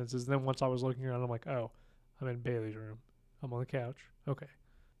my senses. Then once I was looking around, I'm like, oh, I'm in Bailey's room. I'm on the couch. Okay.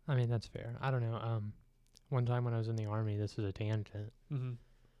 I mean, that's fair. I don't know. One time when I was in the Army, this is a tangent, Mm-hmm.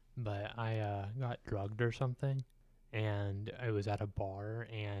 but I got drugged or something, and I was at a bar,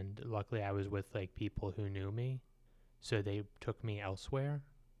 and luckily I was with like people who knew me, so they took me elsewhere.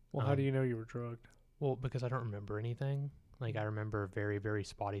 Well, how do you know you were drugged? Well, because I don't remember anything. Like I remember very, very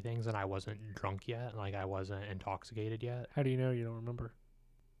spotty things, and I wasn't drunk yet. Like I wasn't intoxicated yet. How do you know you don't remember?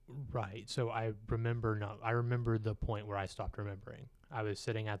 Right. So I remember the point where I stopped remembering. I was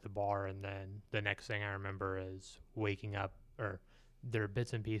sitting at the bar, and then the next thing I remember is waking up, or there are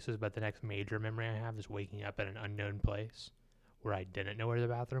bits and pieces, but the next major memory I have is waking up at an unknown place where I didn't know where the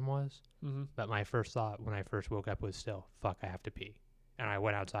bathroom was. Mm-hmm. But my first thought when I first woke up was still, fuck, I have to pee. And I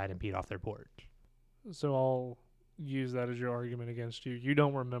went outside and peed off their porch. So I'll use that as your argument against you. You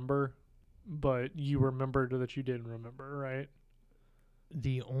don't remember, but you remembered that you didn't remember, right?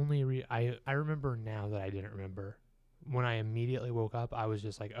 The only I remember now that I didn't remember. When I immediately woke up, I was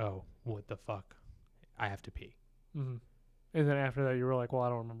just like, oh, what the fuck? I have to pee. Mm-hmm. And then after that, you were like, well, I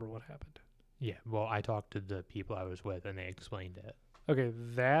don't remember what happened. Yeah, well, I talked to the people I was with, and they explained it. Okay,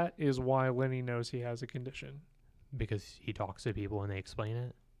 that is why Lenny knows he has a condition. Because he talks to people and they explain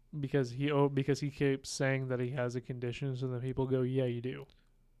it? Because he keeps saying that he has a condition, so then people go, yeah, you do.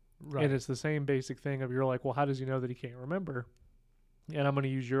 Right. And it's the same basic thing of you're like, well, how does he know that he can't remember? And I'm going to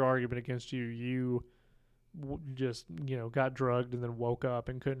use your argument against you. You just, got drugged and then woke up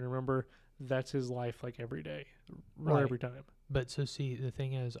and couldn't remember. That's his life like every day or every time. But so see, the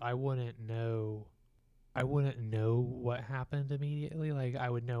thing is, I wouldn't know what happened immediately. Like I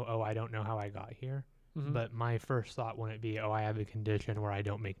would know, oh, I don't know how I got here. Mm-hmm. But my first thought wouldn't be, oh, I have a condition where I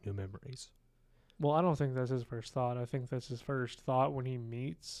don't make new memories. Well, I don't think that's his first thought. I think that's his first thought when he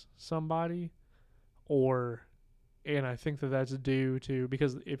meets somebody, and I think that that's due to,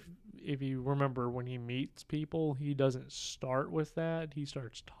 because if you remember when he meets people, he doesn't start with that. He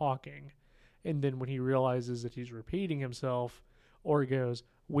starts talking. And then when he realizes that he's repeating himself or he goes,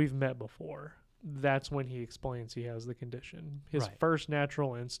 we've met before, that's when he explains he has the condition. His first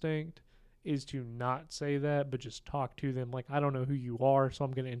natural instinct is to not say that, but just talk to them like, I don't know who you are, so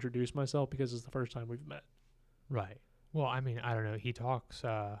I'm going to introduce myself because it's the first time we've met. Right. Well, I mean, I don't know. He talks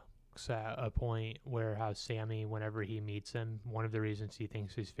at a point where how Sammy, whenever he meets him, one of the reasons he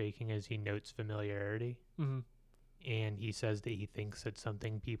thinks he's faking is he notes familiarity. Mm-hmm. And he says that he thinks it's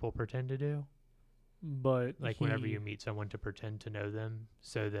something people pretend to do. But like whenever you meet someone to pretend to know them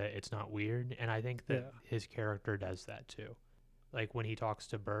so that it's not weird. And I think that his character does that too. Like when he talks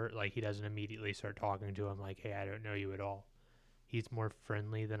to Bert, like he doesn't immediately start talking to him like, hey, I don't know you at all. He's more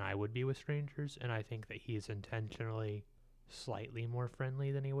friendly than I would be with strangers. And I think that he's intentionally slightly more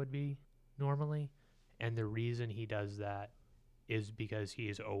friendly than he would be normally. And the reason he does that is because he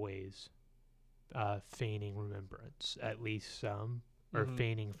is always feigning remembrance, at least some, or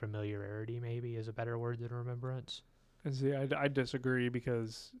feigning familiarity maybe is a better word than remembrance. And see, I disagree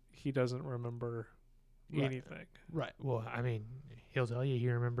because he doesn't remember anything. Right. Well, I mean, he'll tell you he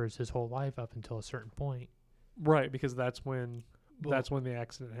remembers his whole life up until a certain point. Right, because that's when the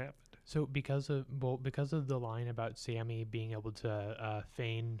accident happened. So because of the line about Sammy being able to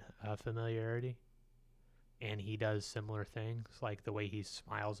feign familiarity, and he does similar things like the way he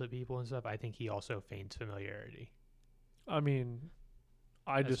smiles at people and stuff, I think he also feigns familiarity. I mean,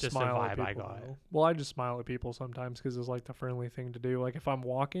 I That's just just a smile at vibe I people. got. Well, I just smile at people sometimes because it's like the friendly thing to do. Like if I'm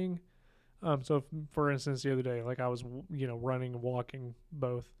walking, so if, for instance, the other day, like I was running and walking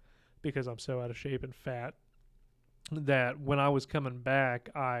both because I'm so out of shape and fat that when I was coming back,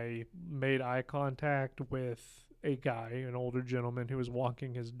 I made eye contact with a guy, an older gentleman who was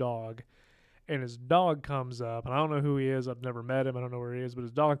walking his dog. And his dog comes up, and I don't know who he is. I've never met him. I don't know where he is, but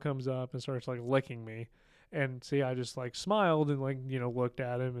his dog comes up and starts like licking me. And see, I just like smiled and like, looked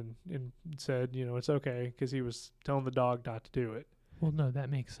at him and said, it's okay, because he was telling the dog not to do it. Well, no, that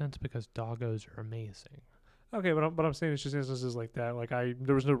makes sense because doggos are amazing. Okay, but I'm saying it's just instances like that. Like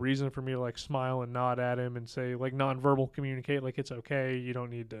there was no reason for me to like smile and nod at him and say like nonverbal communicate like it's okay. You don't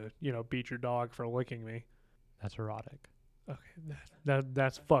need to beat your dog for licking me. That's erotic. Okay,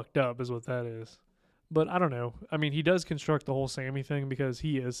 that's fucked up is what that is. But I don't know. I mean, he does construct the whole Sammy thing because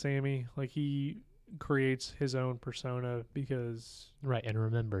he is Sammy. Like he creates his own persona because right, and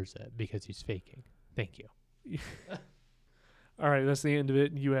remembers it because he's faking. Thank you. All right, that's the end of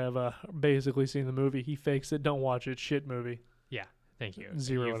it. You have basically seen the movie. He fakes it. Don't watch it. Shit movie. Yeah, thank you.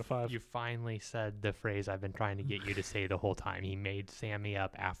 0 out of 5. You finally said the phrase I've been trying to get you to say the whole time. He made Sammy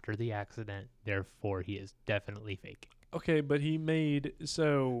up after the accident. Therefore, he is definitely faking. Okay, but he made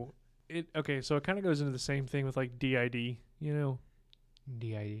so it kind of goes into the same thing with like DID,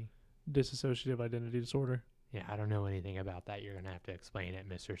 DID? Dissociative identity disorder. Yeah, I don't know anything about that. You're going to have to explain it,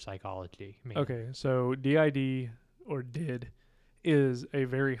 Mr. Psychology. Man. Okay, so DID or DID is a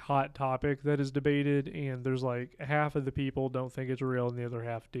very hot topic that is debated, and there's like half of the people don't think it's real and the other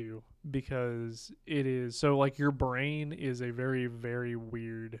half do, because it is so like your brain is a very, very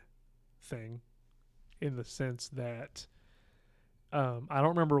weird thing in the sense that I don't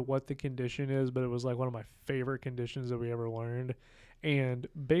remember what the condition is, but it was like one of my favorite conditions that we ever learned. And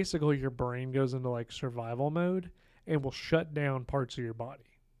basically your brain goes into like survival mode and will shut down parts of your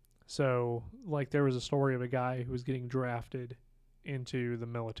body. So like there was a story of a guy who was getting drafted into the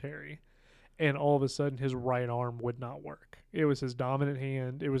military, and all of a sudden his right arm would not work. It was his dominant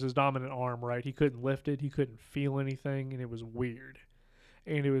hand. It was his dominant arm, right? He couldn't lift it. He couldn't feel anything, and it was weird.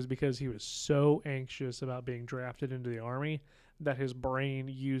 And it was because he was so anxious about being drafted into the army that his brain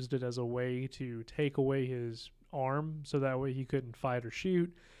used it as a way to take away his arm so that way he couldn't fight or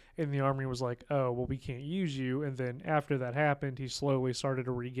shoot. And the army was like, oh, well, we can't use you. And then after that happened, he slowly started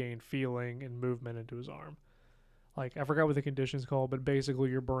to regain feeling and movement into his arm. Like, I forgot what the condition's called, but basically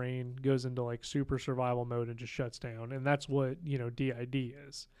your brain goes into like super survival mode and just shuts down. And that's what, DID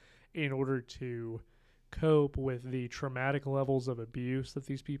is. In order to cope with the traumatic levels of abuse that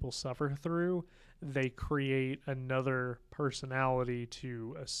these people suffer through, they create another personality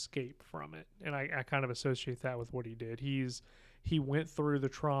to escape from it. And I kind of associate that with what he did. He went through the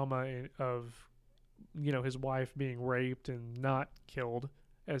trauma of, his wife being raped and not killed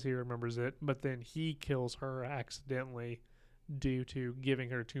as he remembers it, but then he kills her accidentally due to giving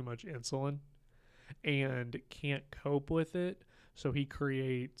her too much insulin and can't cope with it. So he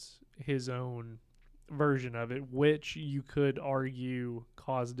creates his own version of it, which you could argue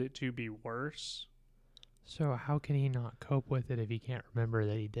caused it to be worse. So how can he not cope with it if he can't remember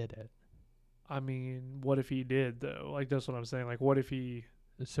that he did it? I mean, what if he did though? Like that's what I'm saying. Like what if he?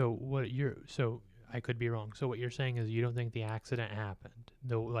 So I could be wrong. So what you're saying is you don't think the accident happened,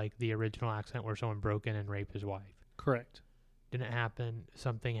 the original accident where someone broke in and raped his wife? Correct. Didn't happen.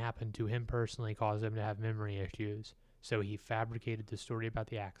 Something happened to him personally, caused him to have memory issues. So he fabricated the story about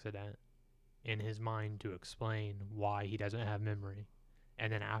the accident in his mind to explain why he doesn't have memory.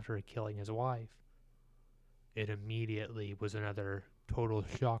 And then after killing his wife, it immediately was another total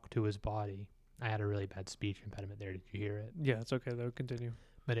shock to his body. I had a really bad speech impediment there. Did you hear it? Yeah, it's okay though. Continue.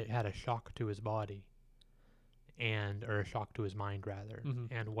 But it had a shock to his body, or a shock to his mind rather. Mm-hmm.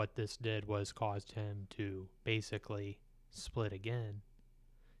 And what this did was caused him to basically split again.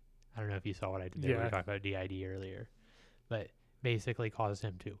 I don't know if you saw what I did there. Yeah. We were talking about DID earlier, but basically caused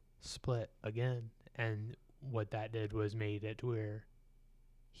him to split again. And what that did was made it to where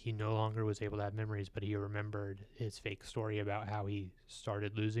he no longer was able to have memories, but he remembered his fake story about how he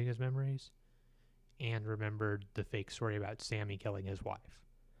started losing his memories. and remembered the fake story about Sammy killing his wife.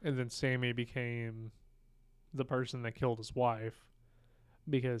 And then Sammy became the person that killed his wife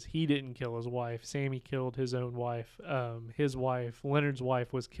because he didn't kill his wife. Sammy killed his own wife. His wife, Leonard's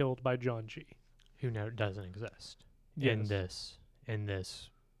wife, was killed by John G. Who doesn't exist Yes. in this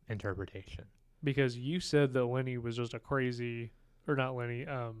interpretation. Because you said that Lenny was just a crazy, or not Lenny,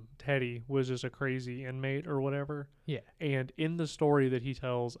 Teddy was just a crazy inmate or whatever. Yeah. And in the story that he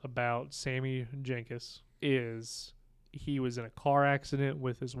tells about Sammy Jenkins is he was in a car accident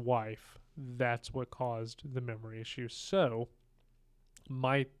with his wife. That's what caused the memory issue. So,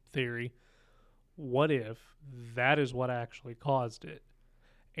 my theory, what if that is what actually caused it?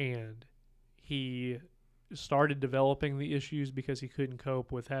 And he started developing the issues because he couldn't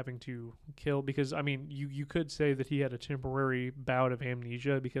cope with having to kill. Because, I mean, you could say that he had a temporary bout of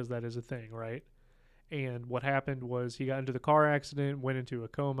amnesia because that is a thing, right? And what happened was he got into the car accident, went into a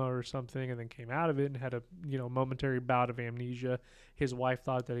coma or something, and then came out of it and had a, momentary bout of amnesia. His wife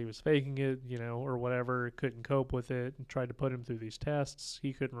thought that he was faking it, or whatever, couldn't cope with it, and tried to put him through these tests.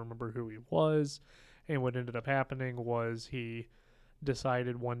 He couldn't remember who he was. And what ended up happening was she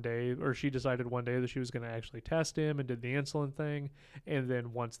decided one day that she was going to actually test him and did the insulin thing. And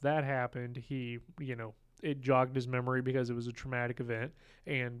then once that happened, he, it jogged his memory because it was a traumatic event.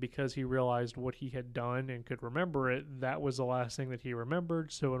 And because he realized what he had done and could remember it, that was the last thing that he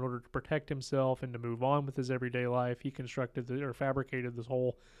remembered. So in order to protect himself and to move on with his everyday life, he fabricated this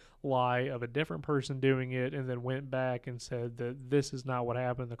whole lie of a different person doing it, and then went back and said that this is not what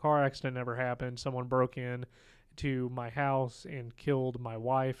happened. The car accident never happened. Someone broke in to my house and killed my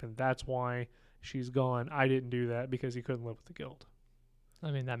wife, and that's why she's gone. I didn't do that because he couldn't live with the guilt.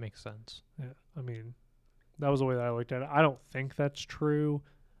 I mean, that makes sense. Yeah, I mean, that was the way that I looked at it. I don't think that's true,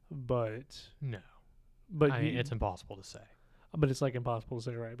 but No. It's impossible to say. But it's like impossible to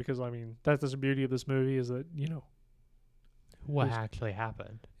say, right? Because I mean, that's the beauty of this movie is that what actually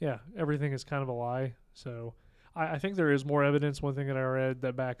happened. Yeah, everything is kind of a lie. So I think there is more evidence. One thing that I read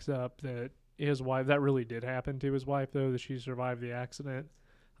that backs up that his wife, that really did happen to his wife, though, that she survived the accident.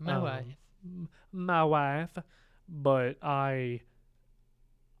 My wife. But I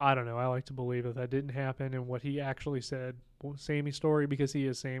don't know. I like to believe that didn't happen. And what he actually said, Sammy's story, because he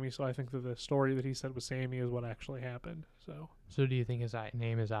is Sammy. So I think that the story that he said was Sammy is what actually happened. So do you think his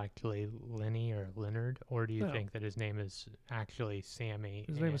name is actually Lenny or Leonard? Or do you think that his name is actually Sammy?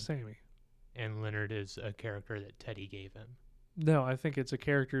 His name is Sammy. And Leonard is a character that Teddy gave him? No, I think it's a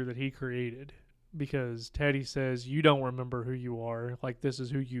character that he created. Because Teddy says, you don't remember who you are. Like, this is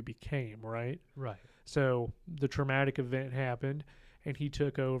who you became, right? Right. So the traumatic event happened, and he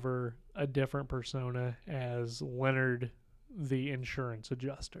took over a different persona as Leonard, the insurance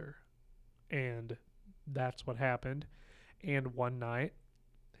adjuster. And that's what happened. And one night,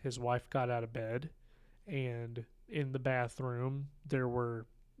 his wife got out of bed, and in the bathroom, there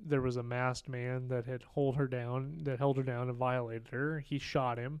was a masked man that had held her down and violated her. He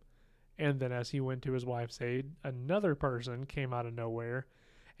shot him. And then as he went to his wife's aid, another person came out of nowhere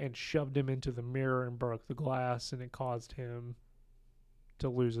and shoved him into the mirror and broke the glass, and it caused him to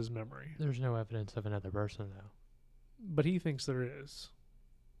lose his memory. There's no evidence of another person, though. But he thinks there is.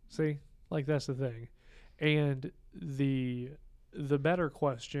 See? Like, that's the thing. And the better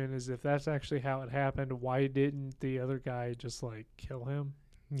question is, if that's actually how it happened, why didn't the other guy just, like, kill him?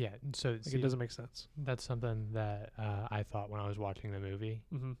 Yeah, so it doesn't make sense. That's something that I thought when I was watching the movie.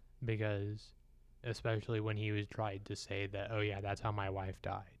 Mm-hmm. Because especially when he was tried to say that, oh yeah, that's how my wife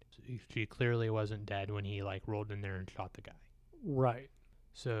died. She clearly wasn't dead when he like rolled in there and shot the guy. Right.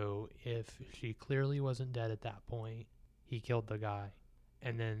 So if she clearly wasn't dead at that point, he killed the guy,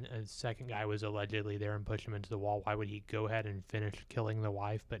 and then a second guy was allegedly there and pushed him into the wall, why would he go ahead and finish killing the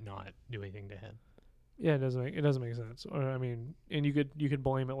wife but not do anything to him? Yeah, it doesn't make sense. I mean, and you could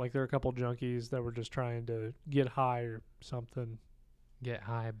blame it like there are a couple junkies that were just trying to get high or something. Get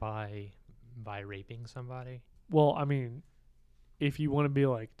high by raping somebody? Well, I mean, if you want to be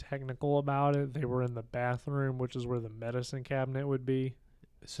like technical about it, they were in the bathroom, which is where the medicine cabinet would be.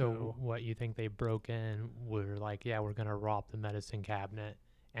 So what, you think they broke in, were like, yeah, we're gonna rob the medicine cabinet,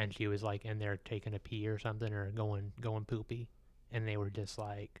 and she was like in there taking a pee or something, or going poopy, and they were just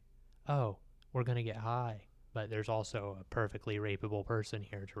like, oh, we're gonna get high, but there's also a perfectly rapeable person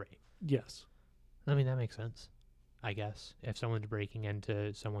here to rape. Yes. I mean, that makes sense, I guess. If someone's breaking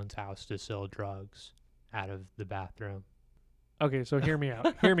into someone's house to sell drugs out of the bathroom. Okay, so hear me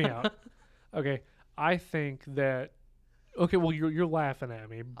out. Hear me out. Okay, I think that... Okay, well, you're laughing at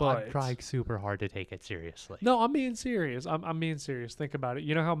me, but... I'm trying super hard to take it seriously. No, I'm being serious. I'm being serious. Think about it.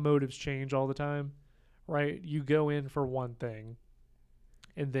 You know how motives change all the time, right? You go in for one thing,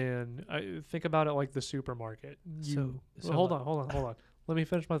 And then think about it like the supermarket. So Hold on. Let me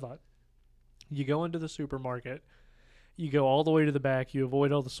finish my thought. You go into the supermarket, you go all the way to the back, you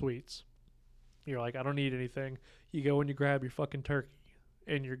avoid all the sweets. You're like, I don't need anything. You go and you grab your fucking turkey,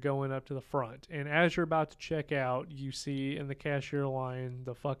 and you're going up to the front. And as you're about to check out, you see in the cashier line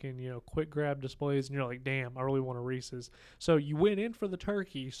the fucking, quick grab displays, and you're like, damn, I really want a Reese's. So you went in for the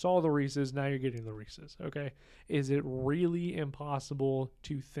turkey, saw the Reese's, now you're getting the Reese's, okay? Is it really impossible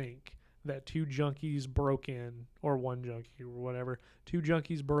to think that two junkies broke in, or one junkie or whatever, two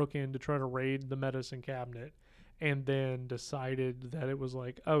junkies broke in to try to raid the medicine cabinet and then decided that it was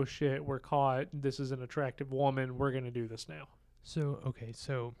like, oh shit, we're caught, this is an attractive woman, we're going to do this now? So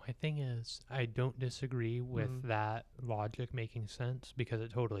my thing is, I don't disagree with that logic making sense because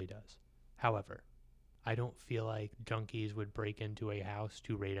it totally does. However, I don't feel like junkies would break into a house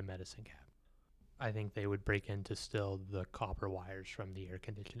to raid a medicine cabinet. I think they would break in to steal the copper wires from the air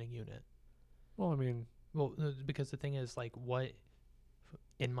conditioning unit. Well, I mean, because the thing is, like, what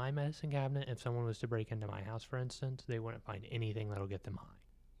in my medicine cabinet, if someone was to break into my house, for instance, they wouldn't find anything that'll get them high.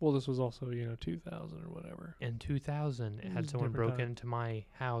 well, this was also 2000 or whatever. In 2000, It was had a someone different broken time. into my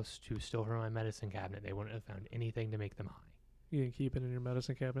house to steal from my medicine cabinet, they wouldn't have found anything to make them high. You can keep it in your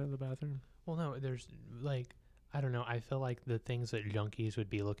medicine cabinet in the bathroom. Well, no, there's like, I don't know. I feel like the things that junkies would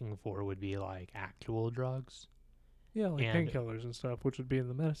be looking for would be like actual drugs. Yeah, like And- painkillers and stuff, which would be in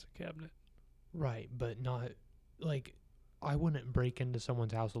the medicine cabinet. Right, but not like I wouldn't break into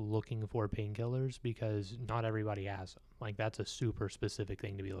someone's house looking for painkillers because not everybody has them. Like that's a super specific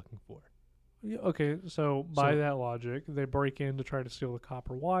thing to be looking for. Yeah, okay, so by So- that logic, they break in to try to steal the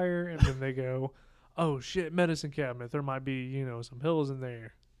copper wire, and then they go, oh shit, medicine cabinet, there might be, some pills in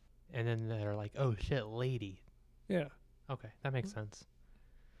there. And then they're like, "Oh shit, lady." Yeah. Okay, that makes sense.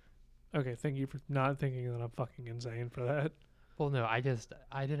 Okay, thank you for not thinking that I'm fucking insane for that. Well, no, I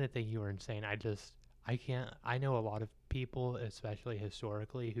didn't think you were insane. I know a lot of people, especially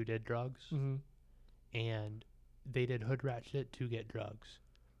historically, who did drugs, Mm-hmm. and they did hood rat shit to get drugs.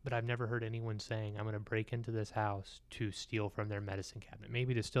 But I've never heard anyone saying, I'm going to break into this house to steal from their medicine cabinet.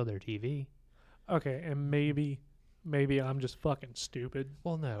 Maybe to steal their TV. Okay, and maybe I'm just fucking stupid.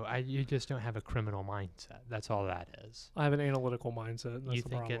 Well, no, you just don't have a criminal mindset. That's all that is. I have an analytical mindset. And that's You the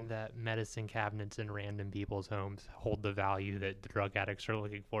thinking problem. that medicine cabinets in random people's homes hold the value that the drug addicts are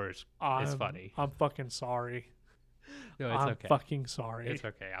looking for is funny. I'm fucking sorry. No, it's I'm okay. fucking sorry. It's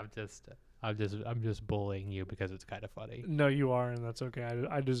okay. I'm just bullying you because it's kind of funny. No, you are, and that's okay.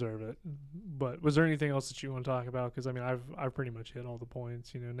 I deserve it. But was there anything else that you want to talk about? Because I mean, I've pretty much hit all the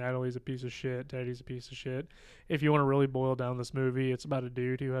points. Natalie's a piece of shit. Teddy's a piece of shit. If you want to really boil down this movie, it's about a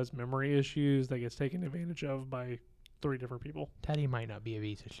dude who has memory issues that gets taken advantage of by 3 different people. Teddy might not be a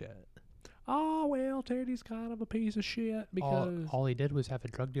piece of shit. Oh well, Teddy's kind of a piece of shit because All he did was have a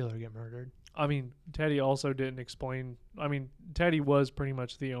drug dealer get murdered. I mean, Teddy also didn't explain. I mean, Teddy was pretty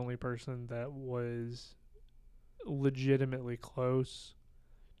much the only person that was legitimately close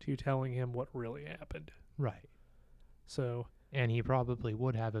to telling him what really happened. Right. So, And he probably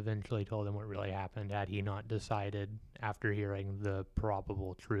would have eventually told him what really happened had he not decided, after hearing the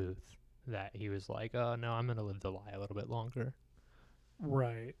probable truth, that he was like, oh, no, I'm going to live the lie a little bit longer.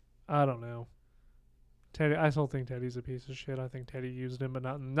 right. I don't know. Teddy, I still think Teddy's a piece of shit. I think Teddy used him, but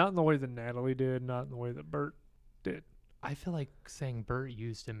not in the way that Natalie did, not in the way that Bert did. I feel like saying Bert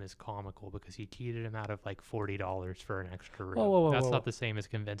used him is comical because he cheated him out of like $40 for an extra room. Whoa, That's whoa. not the same as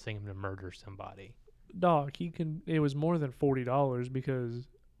convincing him to murder somebody. Dog, it was more than $40 because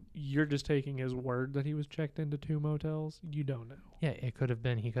you're just taking his word that he was checked into 2 motels. You don't know. Yeah, it could have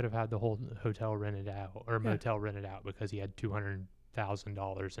been, he could have had the whole hotel rented out, or Yeah. motel rented out because he had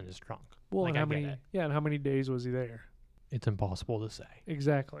 $200,000 in his trunk. Well, Like, and I how get many? it. Yeah, and how many days was he there? It's impossible to say.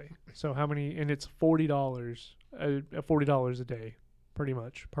 Exactly. So how many? And it's $40, $40 a day, pretty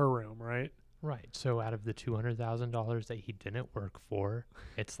much per room, right? Right. So out of the $200,000 that he didn't work for,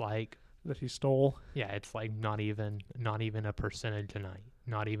 it's like, That he stole. yeah, it's like not even a percentage a night,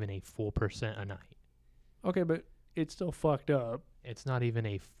 not even a full percent a night. Okay, but it's still fucked up. It's not even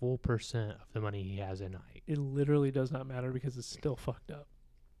a full percent of the money he has a night. It literally does not matter because it's still fucked up.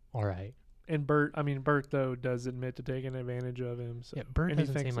 All right. And Bert though does admit to taking advantage of him. So, Yeah, Bert and he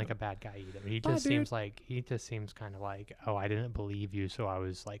doesn't thinks seem like so. a bad guy either. He Nah, just dude. seems kind of like, oh, I didn't believe you, so I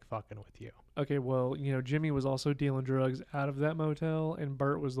was like fucking with you. Okay, well, Jimmy was also dealing drugs out of that motel, and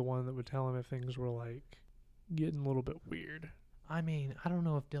Bert was the one that would tell him if things were like getting a little bit weird. I mean, I don't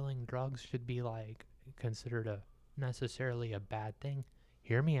know if dealing drugs should be like considered a necessarily a bad thing.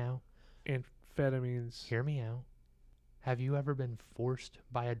 Hear me out. Amphetamines. Hear me out. Have you ever been forced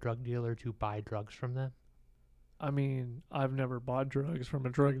by a drug dealer to buy drugs from them? I mean, I've never bought drugs from a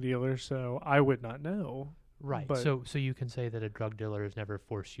drug dealer, so I would not know. Right. But So you can say that a drug dealer has never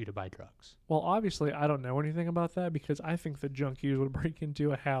forced you to buy drugs. well, obviously, I don't know anything about that because I think the junkies would break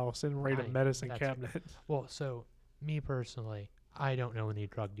into a house and raid a medicine That's cabinet. Well, so me personally, I don't know any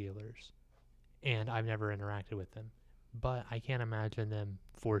drug dealers, and I've never interacted with them. But I can't imagine them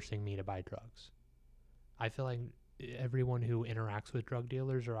forcing me to buy drugs. I feel like everyone who interacts with drug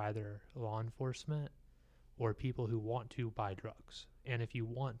dealers are either law enforcement or people who want to buy drugs. And if you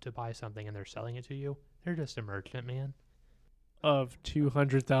want to buy something and they're selling it to you, they're just a merchant, man. Of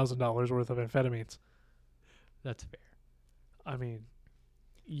 $200,000 worth of amphetamines. That's fair. I mean,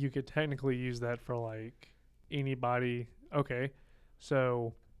 you could technically use that for like anybody. Okay,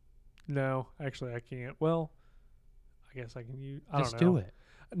 so no, actually, I can't. Well, I guess I can use. I Just don't know. do it.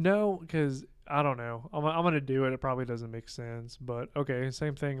 No, because I don't know. I'm gonna do it. It probably doesn't make sense, but okay.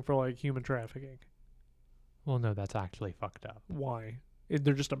 Same thing for like human trafficking. Well, no, that's actually fucked up. Why?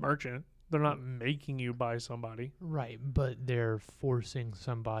 They're just a merchant. They're not making you buy somebody. Right, but they're forcing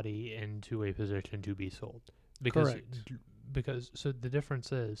somebody into a position to be sold. Because, Correct. Because so the difference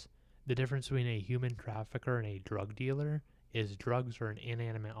between a human trafficker and a drug dealer is drugs are an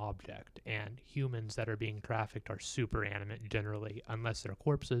inanimate object, and humans that are being trafficked are super animate generally, unless they're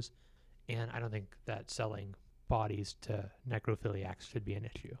corpses. And I don't think that selling bodies to necrophiliacs should be an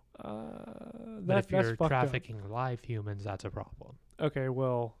issue. But if That's you're fucked trafficking live humans, that's a problem. up. Okay,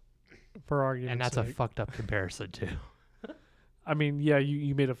 well, for argument's And that's a sake, fucked up comparison too. I mean, yeah,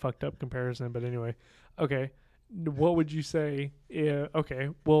 you made a fucked up comparison, but anyway, okay. What would you say? Okay,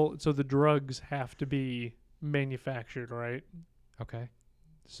 well, so the drugs have to be manufactured, right? Okay.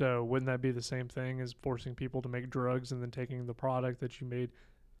 So wouldn't that be the same thing as forcing people to make drugs and then taking the product that you made?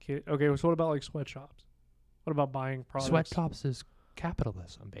 Okay, so what about like sweatshops? What about buying products? Sweatshops is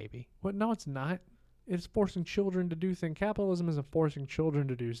capitalism, baby. What? No, it's not. It's forcing children to do things. Capitalism isn't forcing children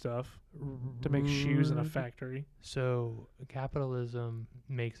to do stuff to make shoes in a factory. So capitalism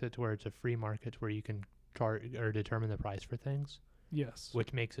makes it to where it's a free market where you can charge or determine the price for things, Yes.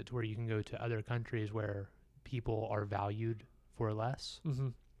 which makes it to where you can go to other countries where people are valued for less Mm-hmm.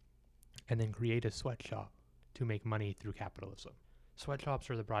 and then create a sweatshop to make money through capitalism. Sweatshops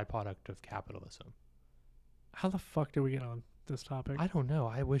are the byproduct of capitalism. How the fuck did we get on this topic? I don't know.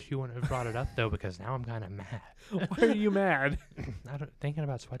 I wish you wouldn't have brought it up though, because now I'm kind of mad. Why are you mad? Thinking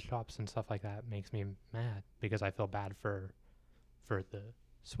about sweatshops and stuff like that makes me mad because I feel bad for the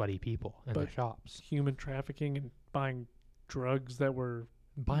sweaty people in the But shops. Human trafficking and buying drugs that were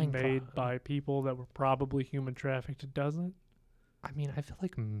Buying made by people that were probably human trafficked. It doesn't. I mean, I feel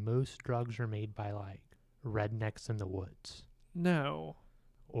like most drugs are made by like rednecks in the woods No.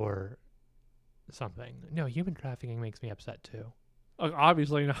 or something. No, human trafficking makes me upset too.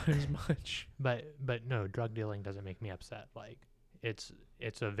 Obviously not as much. But no, drug dealing doesn't make me upset. Like it's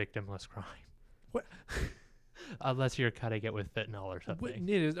a victimless crime. What? Unless you're cutting it with fentanyl or something.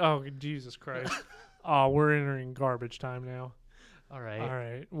 It is. Oh, Jesus Christ. Oh, we're entering garbage time now. All right. All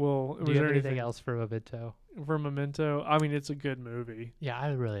right. Well, Do you have anything else for Memento? for Memento? I mean, it's a good movie. Yeah,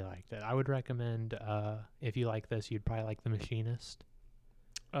 I really liked it. I would recommend if you like this, you'd probably like The Machinist.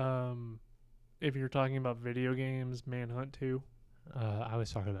 If you're talking about video games, Manhunt 2. I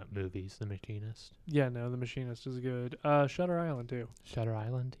was talking about movies, The Machinist. Yeah, no, The Machinist is good. Shutter Island 2. Shutter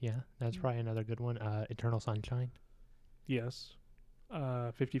Island, yeah, that's probably another good one. Eternal Sunshine. Yes.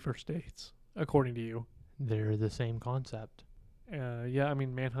 50 First Dates, according to you. They're the same concept. Yeah, I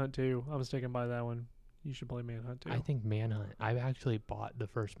mean, Manhunt 2. I was taken by that one. You should play Manhunt 2. I think Manhunt. I actually bought the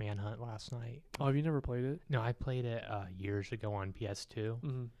first Manhunt last night. Oh, have you never played it? No, I played it years ago on PS2,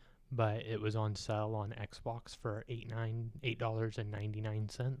 Mm-hmm. but it was on sale on Xbox for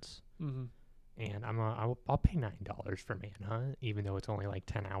 $8.99. Mm-hmm. And I'll pay $9 for Manhunt, even though it's only like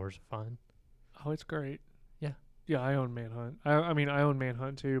 10 hours of fun. Oh, it's great. Yeah. Yeah, I own Manhunt. I mean, I own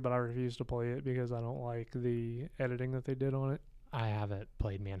Manhunt too, but I refuse to play it because I don't like the editing that they did on it. I haven't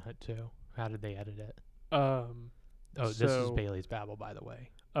played Manhunt 2. How did they edit it? Oh, This is Bailey's Babble, by the way.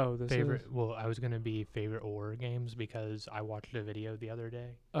 Oh, this Favorite? is. Well, I was gonna be favorite horror games because I watched a video the other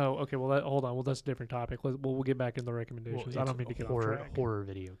day. Oh, okay. Well, hold on. Well, that's a different topic. We'll get back in the recommendations. I don't mean to get off track. Horror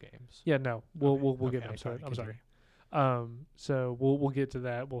video games. Yeah, no. We'll get Okay, back to it. I'm continue. sorry. So we'll get to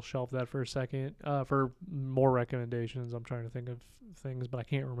that. We'll shelve that for a second. For more recommendations, I'm trying to think of things, but I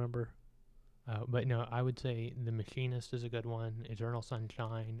can't remember. But no, I would say The Machinist is a good one. Eternal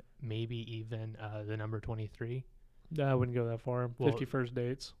Sunshine, maybe even the number 23. I wouldn't go that far. Well, 50 First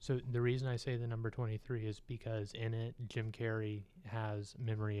Dates. So the reason I say the number 23 is because in it, Jim Carrey has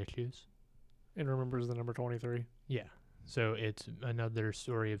memory issues. And remembers the number 23. Yeah. So it's another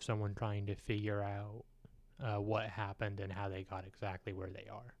story of someone trying to figure out what happened and how they got exactly where they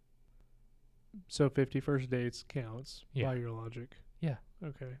are. So 50 First Dates counts Yeah. by your logic. Yeah.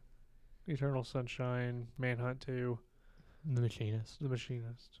 Okay. Eternal Sunshine, Manhunt 2, The Machinist. The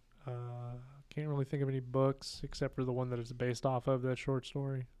Machinist. Can't really think of any books except for the one that it's based off of, that short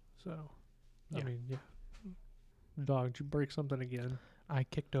story. So, Yeah. I mean, yeah. Dog, did you break something again? I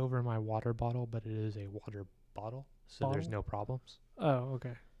kicked over my water bottle, but it is a water bottle, so there's Bottle? no problems. Oh,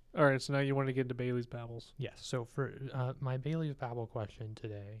 okay. All right, so now you want to get into Bailey's Babbles. Yes. So for my Bailey's Babble question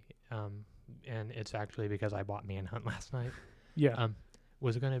today, and it's actually because I bought Manhunt last night, Yeah.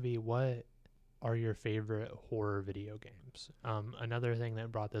 was going to be, what are your favorite horror video games? Another thing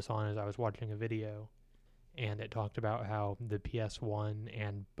that brought this on is I was watching a video, and it talked about how the PS1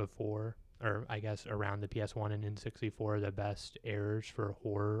 and before, or I guess around the PS1 and N64, are the best eras for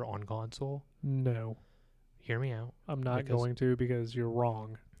horror on console. No, Hear me out. I'm not Because- going to, because you're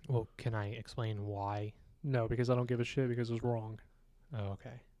wrong. Well, can I explain why? No, because I don't give a shit, because it's wrong. Oh,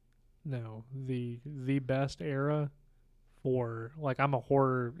 okay. No, the best era for, like, I'm a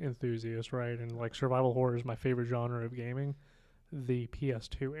horror enthusiast, right? And like survival horror is my favorite genre of gaming. The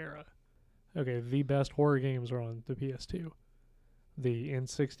PS2 era. Okay, the best horror games are on the PS2. The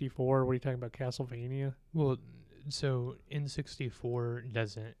N64, what are you talking about, Castlevania? Well, so N64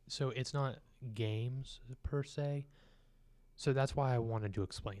 doesn't, so it's not games per se. So that's why I wanted to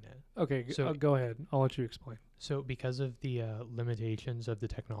explain it. Okay, So- go ahead. I'll let you explain. So because of the limitations of the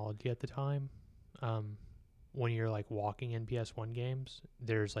technology at the time, when you're like walking in PS1 games,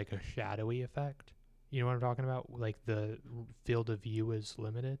 there's like a shadowy effect. You know what I'm talking about? Like the field of view is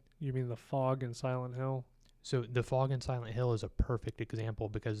limited. You mean the fog in Silent Hill? So the fog in Silent Hill is a perfect example,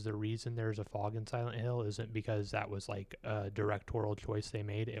 because the reason there's a fog in Silent Hill isn't because that was like a directorial choice they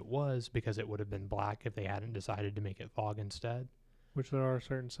made. It was because it would have been black if they hadn't decided to make it fog instead. Which there are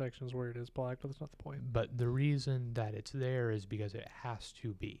certain sections where it is black, but that's not the point. But the reason that it's there is because it has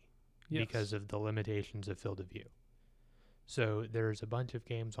to be, Yes. because of the limitations of field of view. So there's a bunch of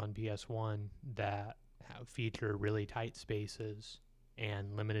games on PS1 that feature really tight spaces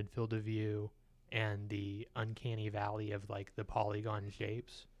and limited field of view and the uncanny valley of like the polygon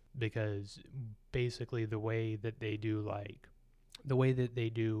shapes, because basically the way that they do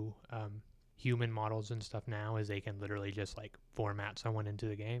human models and stuff now is they can literally just like format someone into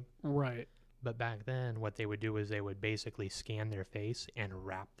the game. Right. But back then, what they would do is they would basically scan their face and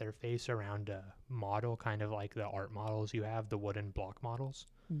wrap their face around a model, kind of like the art models you have, the wooden block models.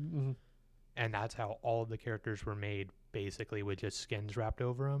 Mm-hmm. And that's how all of the characters were made, basically with just skins wrapped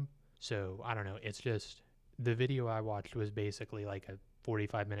over them. So, I don't know, it's just, the video I watched was basically like a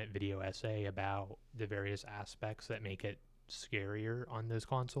 45-minute video essay about the various aspects that make it scarier on those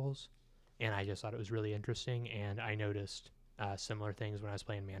consoles. And I just thought it was really interesting, and I noticed similar things when I was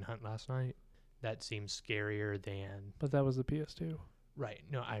playing Manhunt last night. That seems scarier than... But that was the PS2. Right.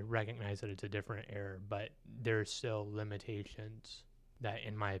 No, I recognize that it's a different era, but there's still limitations that,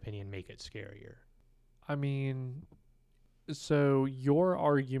 in my opinion, make it scarier. I mean, so your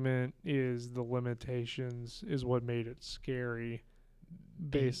argument is the limitations is what made it scary.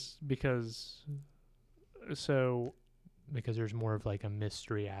 Because there's more of like a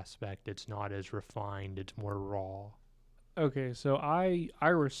mystery aspect. It's not as refined. It's more raw. okay, so I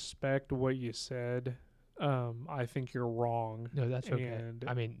respect what you said. I think you're wrong. No, that's okay. And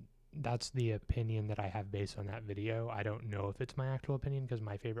I mean, that's the opinion that I have based on that video. I don't know if it's my actual opinion, because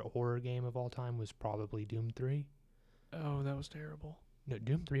my favorite horror game of all time was probably Doom 3. oh, that was terrible. No,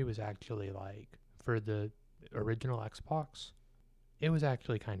 Doom 3 was actually like, for the original Xbox, it was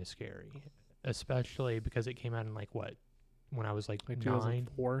actually kind of scary. Especially because it came out in like what? When I was like 9?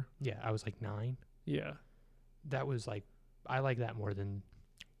 2004. Yeah, I was like 9. Yeah. That was like, I like that more than,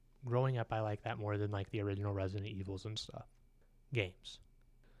 growing up, I like that more than like the original Resident Evils and stuff. Games.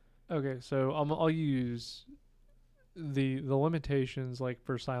 Okay, so I'll use the limitations, like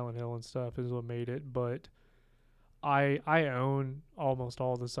for Silent Hill and stuff, is what made it. But I own almost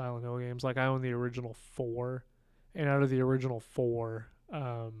all the Silent Hill games. Like I own the original 4, and out of the original 4,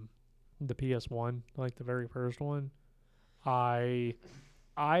 the PS1, like the very first one, I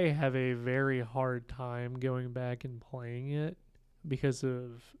have a very hard time going back and playing it because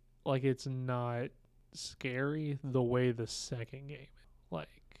of, like, it's not scary the way the second game like.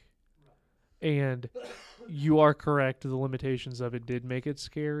 And you are correct, the limitations of it did make it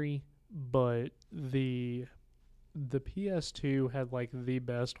scary, but the PS2 had like the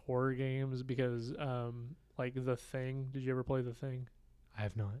best horror games because like The Thing. Did you ever play The Thing? I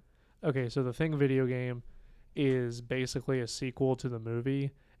have not. Okay, so the Thing video game is basically a sequel to the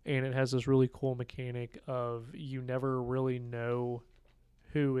movie, and it has this really cool mechanic of you never really know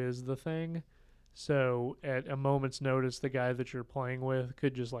who is the Thing. So at a moment's notice, the guy that you're playing with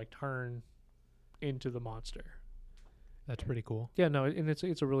could just like turn into the monster. That's pretty cool. Yeah, no, and it's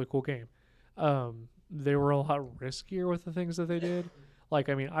a really cool game. They were a lot riskier with the things that they did. Like,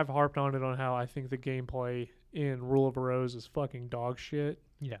 I mean, I've harped on it on how I think the gameplay in Rule of a Rose is fucking dog shit,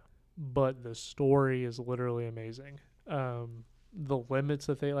 Yeah. but the story is literally amazing. The limits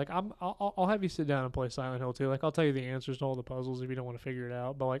that they like, I'll have you sit down and play Silent Hill 2. Like, I'll tell you the answers to all the puzzles if you don't want to figure it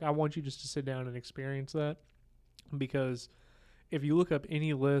out. But like, I want you just to sit down and experience that, because if you look up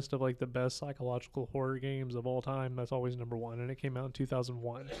any list of like the best psychological horror games of all time, that's always number one, and it came out in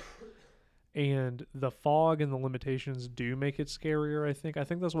 2001. And the fog and the limitations do make it scarier. I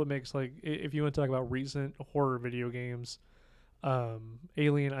think that's what makes, like, if you want to talk about recent horror video games,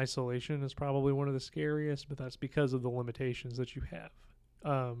 Alien Isolation is probably one of the scariest, but that's because of the limitations that you have.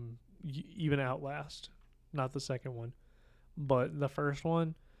 Even Outlast, not the second one, but the first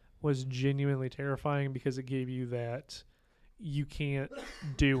one was genuinely terrifying because it gave you that you can't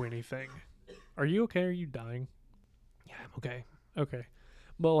do anything. Are you okay? Are you dying? Yeah, I'm okay. Okay.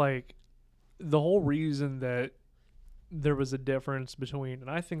 But like, the whole reason that there was a difference between, and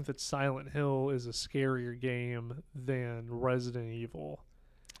I think that Silent Hill is a scarier game than Resident Evil.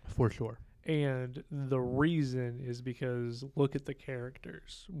 For sure. And the reason is because look at the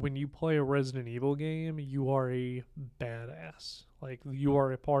characters. When you play a Resident Evil game, you are a badass. Like, you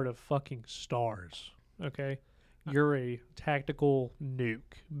are a part of fucking stars. Okay? You're a tactical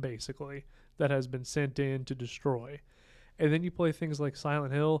nuke, basically, that has been sent in to destroy. And then you play things like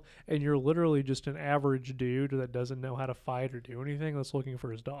Silent Hill, and you're literally just an average dude that doesn't know how to fight or do anything, that's looking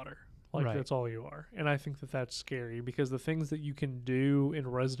for his daughter. Like, Right. That's all you are. And I think that that's scary, because the things that you can do in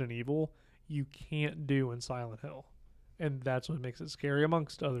Resident Evil, you can't do in Silent Hill. And that's what makes it scary,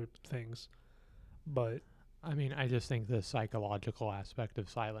 amongst other things. But I mean, I just think the psychological aspect of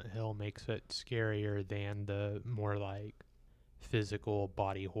Silent Hill makes it scarier than the more like physical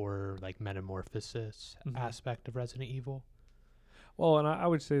body horror, like metamorphosis aspect of Resident Evil. Well, and I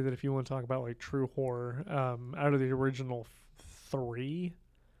would say that if you want to talk about like true horror, out of the original three,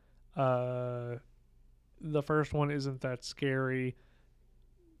 the first one isn't that scary.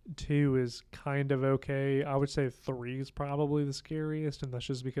 2 is kind of okay. I would say 3 is probably the scariest, and that's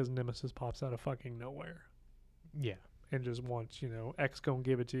just because Nemesis pops out of fucking nowhere Yeah. and just wants, X gonna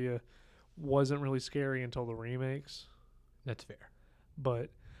give it to you. Wasn't really scary until the remakes. That's fair.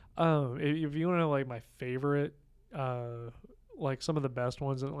 But if you want to know like my favorite, like some of the best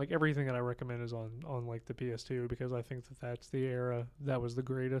ones, and like everything that I recommend is on like the PS2, because I think that that's the era that was the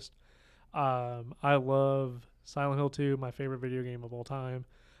greatest. I love Silent Hill 2, my favorite video game of all time.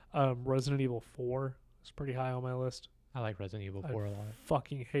 Resident Evil 4 is pretty high on my list. I like Resident Evil 4 a lot.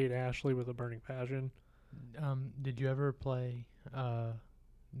 Fucking hate Ashley with a burning passion. Did you ever play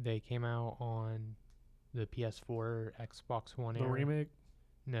they came out on the PS4, Xbox One The era? remake?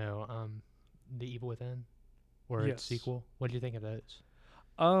 No, The Evil Within or its Yes. sequel. What did you think of those?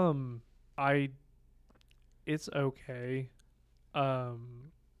 It's okay.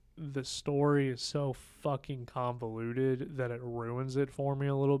 The story is so fucking convoluted that it ruins it for me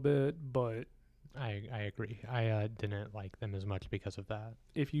a little bit, but I agree. I didn't like them as much because of that.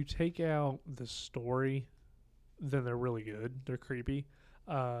 if you take out the story, then they're really good. They're creepy.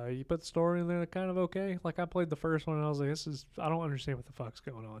 You put the story in there, they're kind of okay. Like, I played the first one and I was like, I don't understand what the fuck's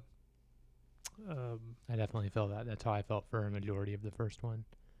going on. I definitely feel that. That's how I felt for a majority of the first one.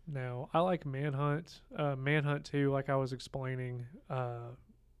 Now, I like Manhunt. Manhunt 2, like I was explaining,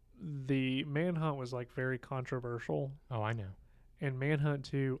 the Manhunt was like very controversial, Oh, I know. and Manhunt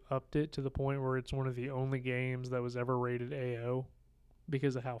 2 upped it to the point where it's one of the only games that was ever rated AO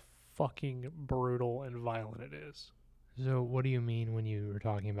because of how fucking brutal and violent it is. So what do you mean when you were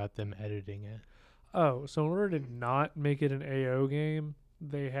talking about them editing it? Oh, so in order to not make it an AO game,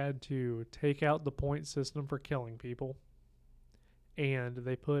 they had to take out the point system for killing people, and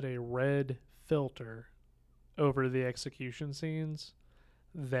they put a red filter over the execution scenes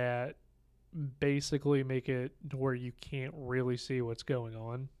that basically make it to where you can't really see what's going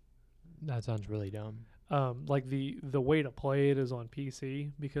on. That sounds really dumb. Like the way to play it is on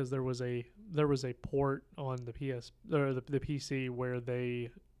PC, because there was a port on the PS or the PC where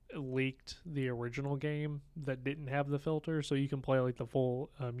they leaked the original game that didn't have the filter, so you can play like the full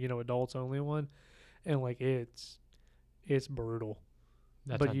adults only one, and like it's brutal.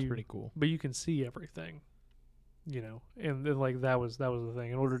 That But sounds pretty cool. But you can see everything, and then like that was the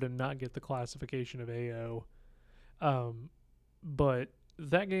thing in order to not get the classification of AO. But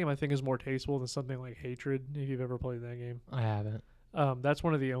that game I think is more tasteful than something like Hatred, if you've ever played that game. I haven't. That's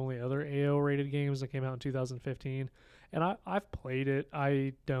one of the only other AO rated games that came out in 2015, and I've played it.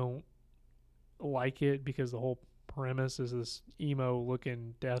 I don't like it because the whole premise is this emo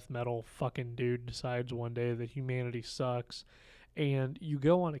looking death metal fucking dude decides one day that humanity sucks, and you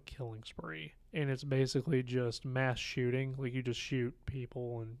go on a killing spree, and it's basically just mass shooting. Like, you just shoot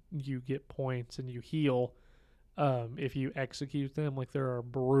people and you get points and you heal if you execute them. Like, there are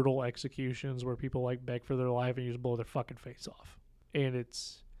brutal executions where people like beg for their life and you just blow their fucking face off. And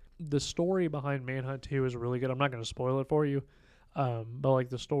it's the story behind Manhunt 2 is really good. I'm not going to spoil it for you, but like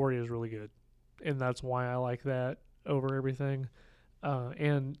the story is really good, and that's why I like that over everything.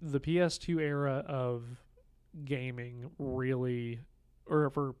 And the PS2 era of gaming really, or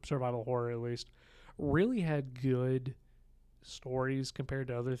for survival horror at least, really had good stories compared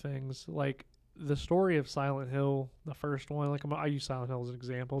to other things. Like the story of Silent Hill, the first one, like I use Silent Hill as an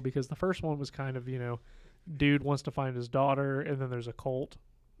example because the first one was kind of, dude wants to find his daughter, and then there's a cult,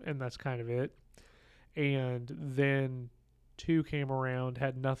 and that's kind of it. And then 2 came around,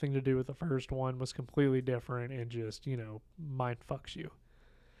 had nothing to do with the first one, was completely different, and just, mind fucks you.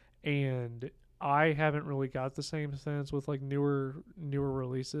 And I haven't really got the same sense with like newer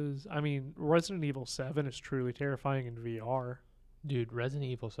releases. I mean, Resident Evil 7 is truly terrifying in VR. Dude, Resident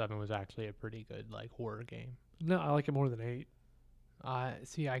Evil 7 was actually a pretty good like horror game. No, I like it more than 8.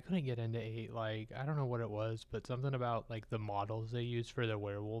 See, I couldn't get into 8. Like, I don't know what it was, but something about like the models they used for the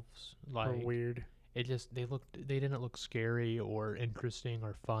werewolves, Or like weird. it just they didn't look scary or interesting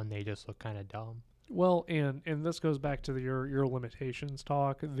or fun. They just looked kind of dumb. Well, and this goes back to your limitations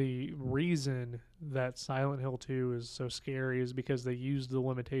talk. The reason that Silent Hill 2 is so scary is because they used the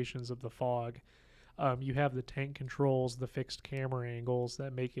limitations of the fog. You have the tank controls, the fixed camera angles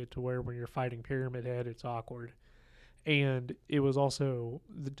that make it to where when you're fighting Pyramid Head, it's awkward. And it was also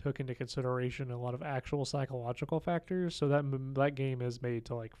took into consideration a lot of actual psychological factors. So that game is made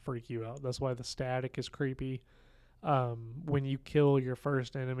to like freak you out. That's why the static is creepy. When you kill your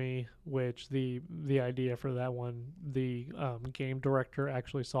first enemy, which the idea for that one, the game director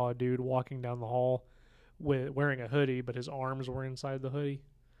actually saw a dude walking down the hall with wearing a hoodie, but his arms were inside the hoodie,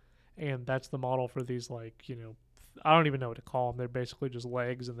 and that's the model for these I don't even know what to call them. They're basically just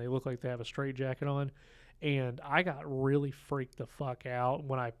legs, and they look like they have a straitjacket on. And I got really freaked the fuck out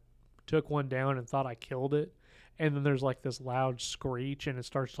when I took one down and thought I killed it. And then there's like this loud screech and it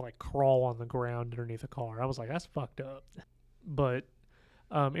starts to like crawl on the ground underneath the car. I was like, that's fucked up. But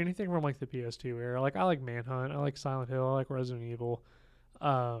anything from like the PS2 era, like I like Manhunt, I like Silent Hill, I like Resident Evil.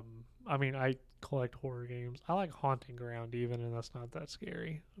 I mean, I collect horror games. I like Haunting Ground even, and that's not that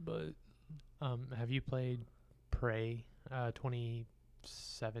scary. But have you played Prey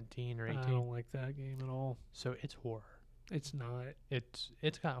 2017 or 18? I don't like that game at all. So it's horror. It's not. It's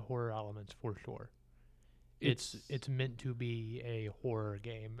got horror elements for sure. It's meant to be a horror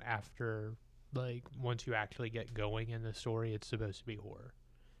game. After like once you actually get going in the story, it's supposed to be horror.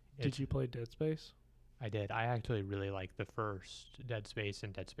 Did you play Dead Space? I did. I actually really liked the first Dead Space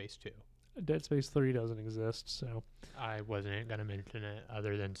and Dead Space 2. Dead Space 3 doesn't exist, so I wasn't gonna mention it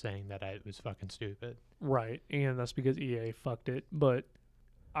other than saying that it was fucking stupid. right, and that's because EA fucked it. But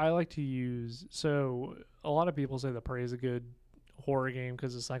I like to use, so a lot of people say that Prey is a good horror game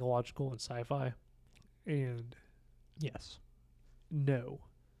because it's psychological and sci-fi, and Yes. no,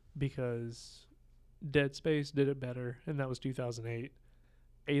 because Dead Space did it better, and that was 2008.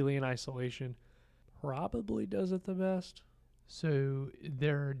 Alien Isolation probably does it the best. So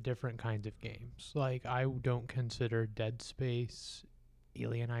there are different kinds of games. Like I don't consider Dead Space,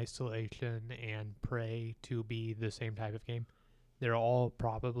 Alien Isolation, and Prey to be the same type of game. They're all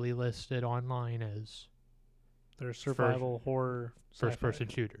probably listed online as They're survival horror first-person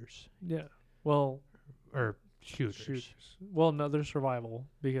shooters. Yeah. Well, Or shooters. Well, no, they're survival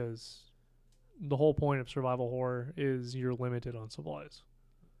because the whole point of survival horror is you're limited on supplies.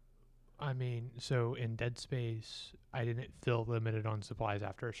 I mean, so in Dead Space, I didn't feel limited on supplies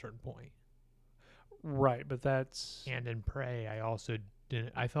after a certain point. Right, but that's... And in Prey, I also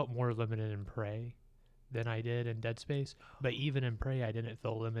didn't... I felt more limited in Prey than I did in Dead Space. But even in Prey, I didn't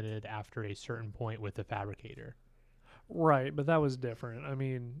feel limited after a certain point with the Fabricator. Right, but that was different. I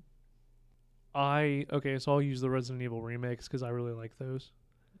mean, okay, so I'll use the Resident Evil remakes because I really like those.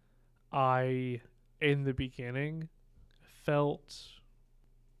 I, in the beginning, felt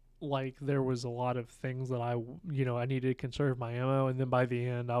like there was a lot of things that I needed to conserve my ammo, and then by the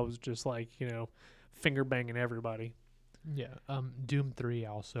end, I was just like, finger banging everybody. Yeah. Doom 3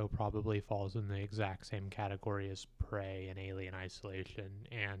 also probably falls in the exact same category as Prey and Alien Isolation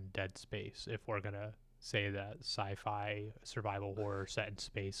and Dead Space, if we're going to say that sci-fi survival horror set in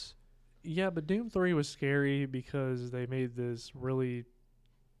space. Yeah, but Doom 3 was scary because they made this really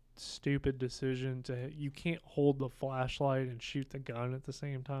stupid decision you can't hold the flashlight and shoot the gun at the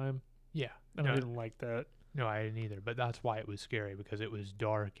same time. Yeah. and No, I didn't like that. no, I didn't either. But that's why it was scary, because it was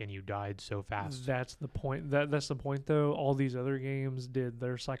dark and you died so fast. That's the point. That's the point, though. All these other games did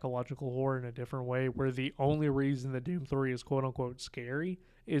their psychological horror in a different way, where the only reason that Doom 3 is quote unquote scary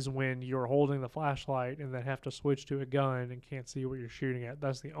is when you're holding the flashlight and then have to switch to a gun and can't see what you're shooting at.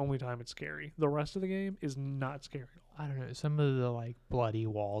 That's the only time it's scary. The rest of the game is not scary at all. I don't know. Some of the like bloody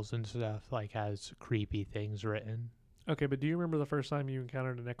walls and stuff like has creepy things written. Okay, but do you remember the first time you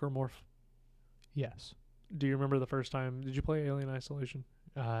encountered a necromorph? Yes. Do you remember the first time? Did you play Alien Isolation?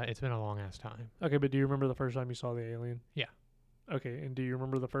 It's been a long ass time. Okay, but do you remember the first time you saw the alien? Yeah. Okay, and do you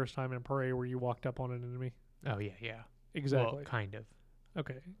remember the first time in Prey where you walked up on an enemy? Oh yeah, yeah. Exactly. Well, kind of.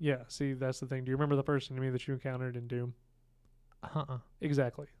 Okay, yeah. See, that's the thing. Do you remember the first enemy that you encountered in Doom?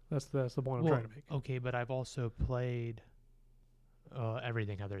 Exactly. That's the point I'm trying to make. Okay, but I've also played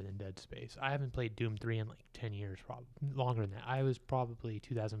everything other than Dead Space. I haven't played Doom 3 in like 10 years, probably longer than that. I was probably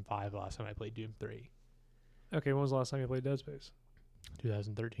 2005 last time I played Doom 3. Okay, when was the last time you played Dead Space?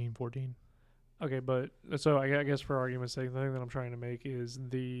 2013, 14. Okay, but so I guess for argument's sake, the thing that I'm trying to make is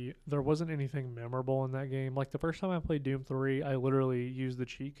there wasn't anything memorable in that game. Like the first time I played Doom 3, I literally used the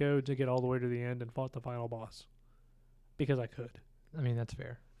cheat code to get all the way to the end and fought the final boss because I could, I mean, that's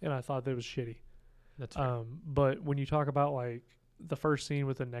fair. and I thought that was shitty. That's fair. But when you talk about like the first scene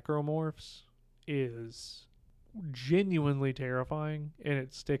with the necromorphs is genuinely terrifying, and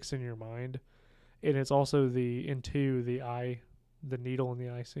it sticks in your mind. And it's also the needle in the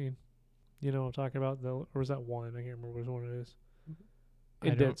eye scene. You know what I'm talking about? Or was that one? I can't remember which one it is.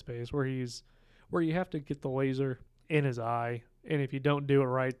 In Dead Space, where you have to get the laser in his eye, and if you don't do it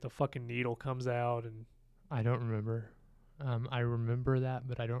right, the fucking needle comes out. And I don't remember. I remember that,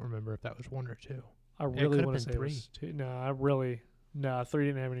 but I don't remember if that was 1 or 2. I really want to been say 3. It was 2. No, 3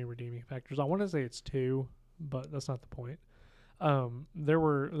 didn't have any redeeming factors. I want to say it's 2, but that's not the point. There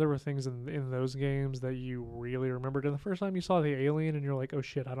were things in those games that you really remembered. And the first time you saw the alien and you're like, oh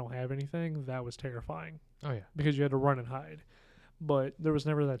shit, I don't have anything, that was terrifying. Oh yeah. Because you had to run and hide. But there was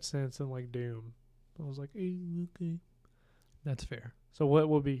never that sense in like Doom. I was like, okay. That's fair. So what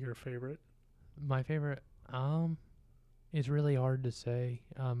would be your favorite? My favorite, it's really hard to say.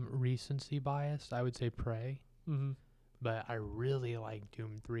 Recency bias, I would say Prey. Mm-hmm. But I really like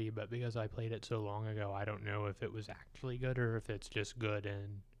Doom 3, but because I played it so long ago, I don't know if it was actually good or if it's just good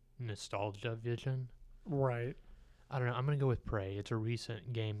in nostalgia vision. Right. I don't know. I'm going to go with Prey. It's a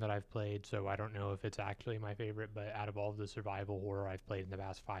recent game that I've played, so I don't know if it's actually my favorite, but out of all the survival horror I've played in the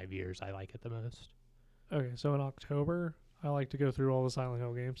past 5 years, I like it the most. Okay, so in October, I like to go through all the Silent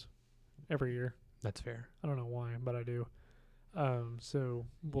Hill games every year. That's fair. I don't know why, but I do. So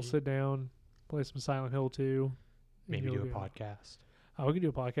we'll sit down, play some Silent Hill 2. Maybe do a podcast. Oh, we can do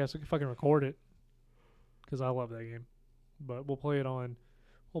a podcast. We can fucking record it because I love that game. But we'll play it on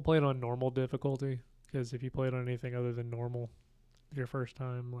normal difficulty, because if you play it on anything other than normal, your first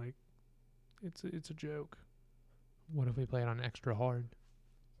time, like it's a joke. What if we play it on extra hard?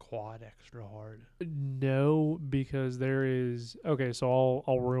 Quad extra hard. No, because there is so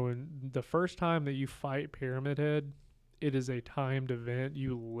I'll ruin the first time that you fight Pyramid Head. It is a timed event.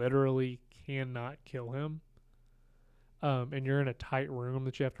 You literally cannot kill him. And you're in a tight room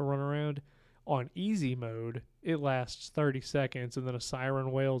that you have to run around. On easy mode, it lasts 30 seconds, and then a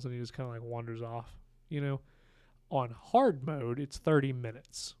siren wails, and he just kind of like wanders off, you know? On hard mode, it's 30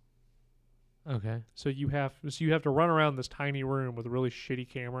 minutes. Okay. So you have to run around this tiny room with really shitty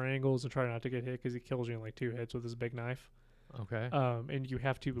camera angles and try not to get hit, because he kills you in like 2 hits with his big knife. Okay. And you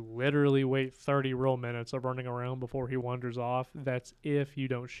have to literally wait 30 real minutes of running around before he wanders off. That's if you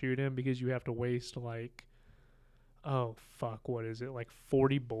don't shoot him, because you have to waste like... oh fuck, what is it, like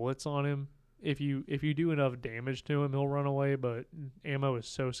 40 bullets on him? If you do enough damage to him, he'll run away, but ammo is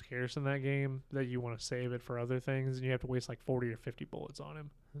so scarce in that game that you want to save it for other things, and you have to waste like 40 or 50 bullets on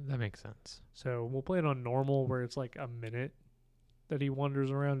him. That makes sense. So we'll play it on normal, where it's like a minute that he wanders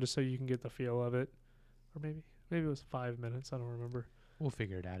around, just so you can get the feel of it. Or maybe it was 5 minutes, I don't remember. We'll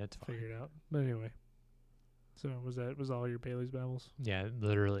figure it out. It's fine. Figure it out. But anyway, so was all your Bailey's Babbles? Yeah,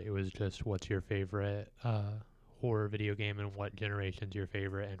 literally, it was just what's your favorite horror video game and what generation's your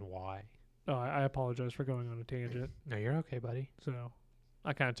favorite and why. Oh, I apologize for going on a tangent. No, you're okay, buddy. So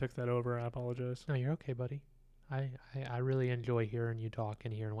I kind of took that over. I apologize. No, you're okay, buddy. I really enjoy hearing you talk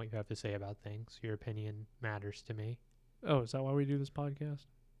and hearing what you have to say about things. Your opinion matters to me. Oh, is that why we do this podcast?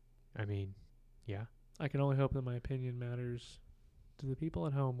 I mean, yeah. I can only hope that my opinion matters to the people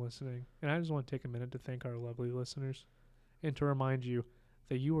at home listening. And I just want to take a minute to thank our lovely listeners and to remind you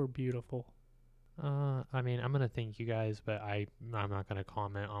that you are beautiful. I mean, I'm going to thank you guys, but I'm not going to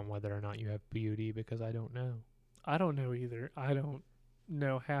comment on whether or not you have beauty, because I don't know. I don't know either. I don't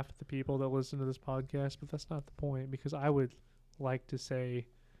know half the people that listen to this podcast, but that's not the point, because I would like to say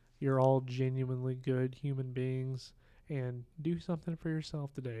you're all genuinely good human beings and do something for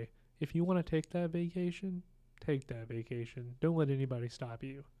yourself today. If you want to take that vacation, take that vacation. Don't let anybody stop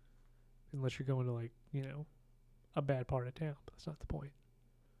you. Unless you're going to, like, a bad part of town. But that's not the point.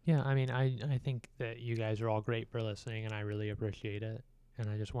 Yeah, I mean, I think that you guys are all great for listening, and I really appreciate it. And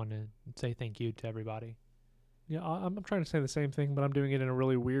I just want to say thank you to everybody. Yeah, I'm trying to say the same thing, but I'm doing it in a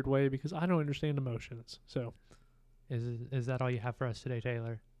really weird way because I don't understand emotions. So, Is that all you have for us today,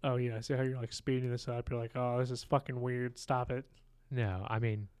 Taylor? oh yeah, I see how you're like speeding this up. You're like, oh, this is fucking weird. Stop it. No, I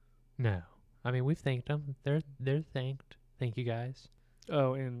mean, no. I mean, we've thanked them. They're thanked. Thank you guys.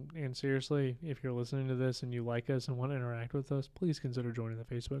 Oh, and seriously, if you're listening to this and you like us and want to interact with us, please consider joining the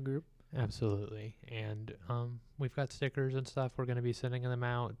Facebook group. Absolutely. And we've got stickers and stuff. We're going to be sending them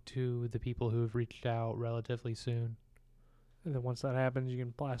out to the people who've reached out relatively soon. And then once that happens, you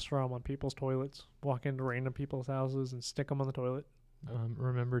can plaster them on people's toilets, walk into random people's houses and stick them on the toilet.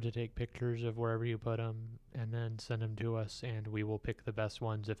 Remember to take pictures of wherever you put them and then send them to us, and we will pick the best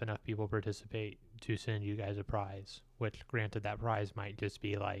ones if enough people participate to send you guys a prize, which granted that prize might just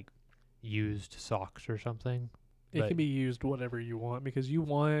be like used socks or something. It can be used whatever you want because you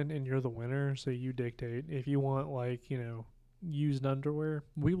won and you're the winner, so you dictate. If you want, like, used underwear,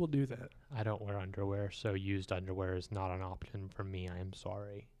 we will do that. I don't wear underwear, so used underwear is not an option for me. I am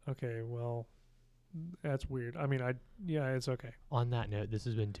sorry. Okay, well, that's weird. I mean, yeah, it's okay. On that note, this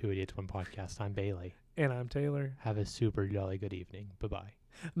has been Two Idiots, One Podcast. I'm Bailey. And I'm Taylor. Have a super jolly good evening. Bye-bye.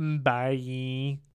 Bye.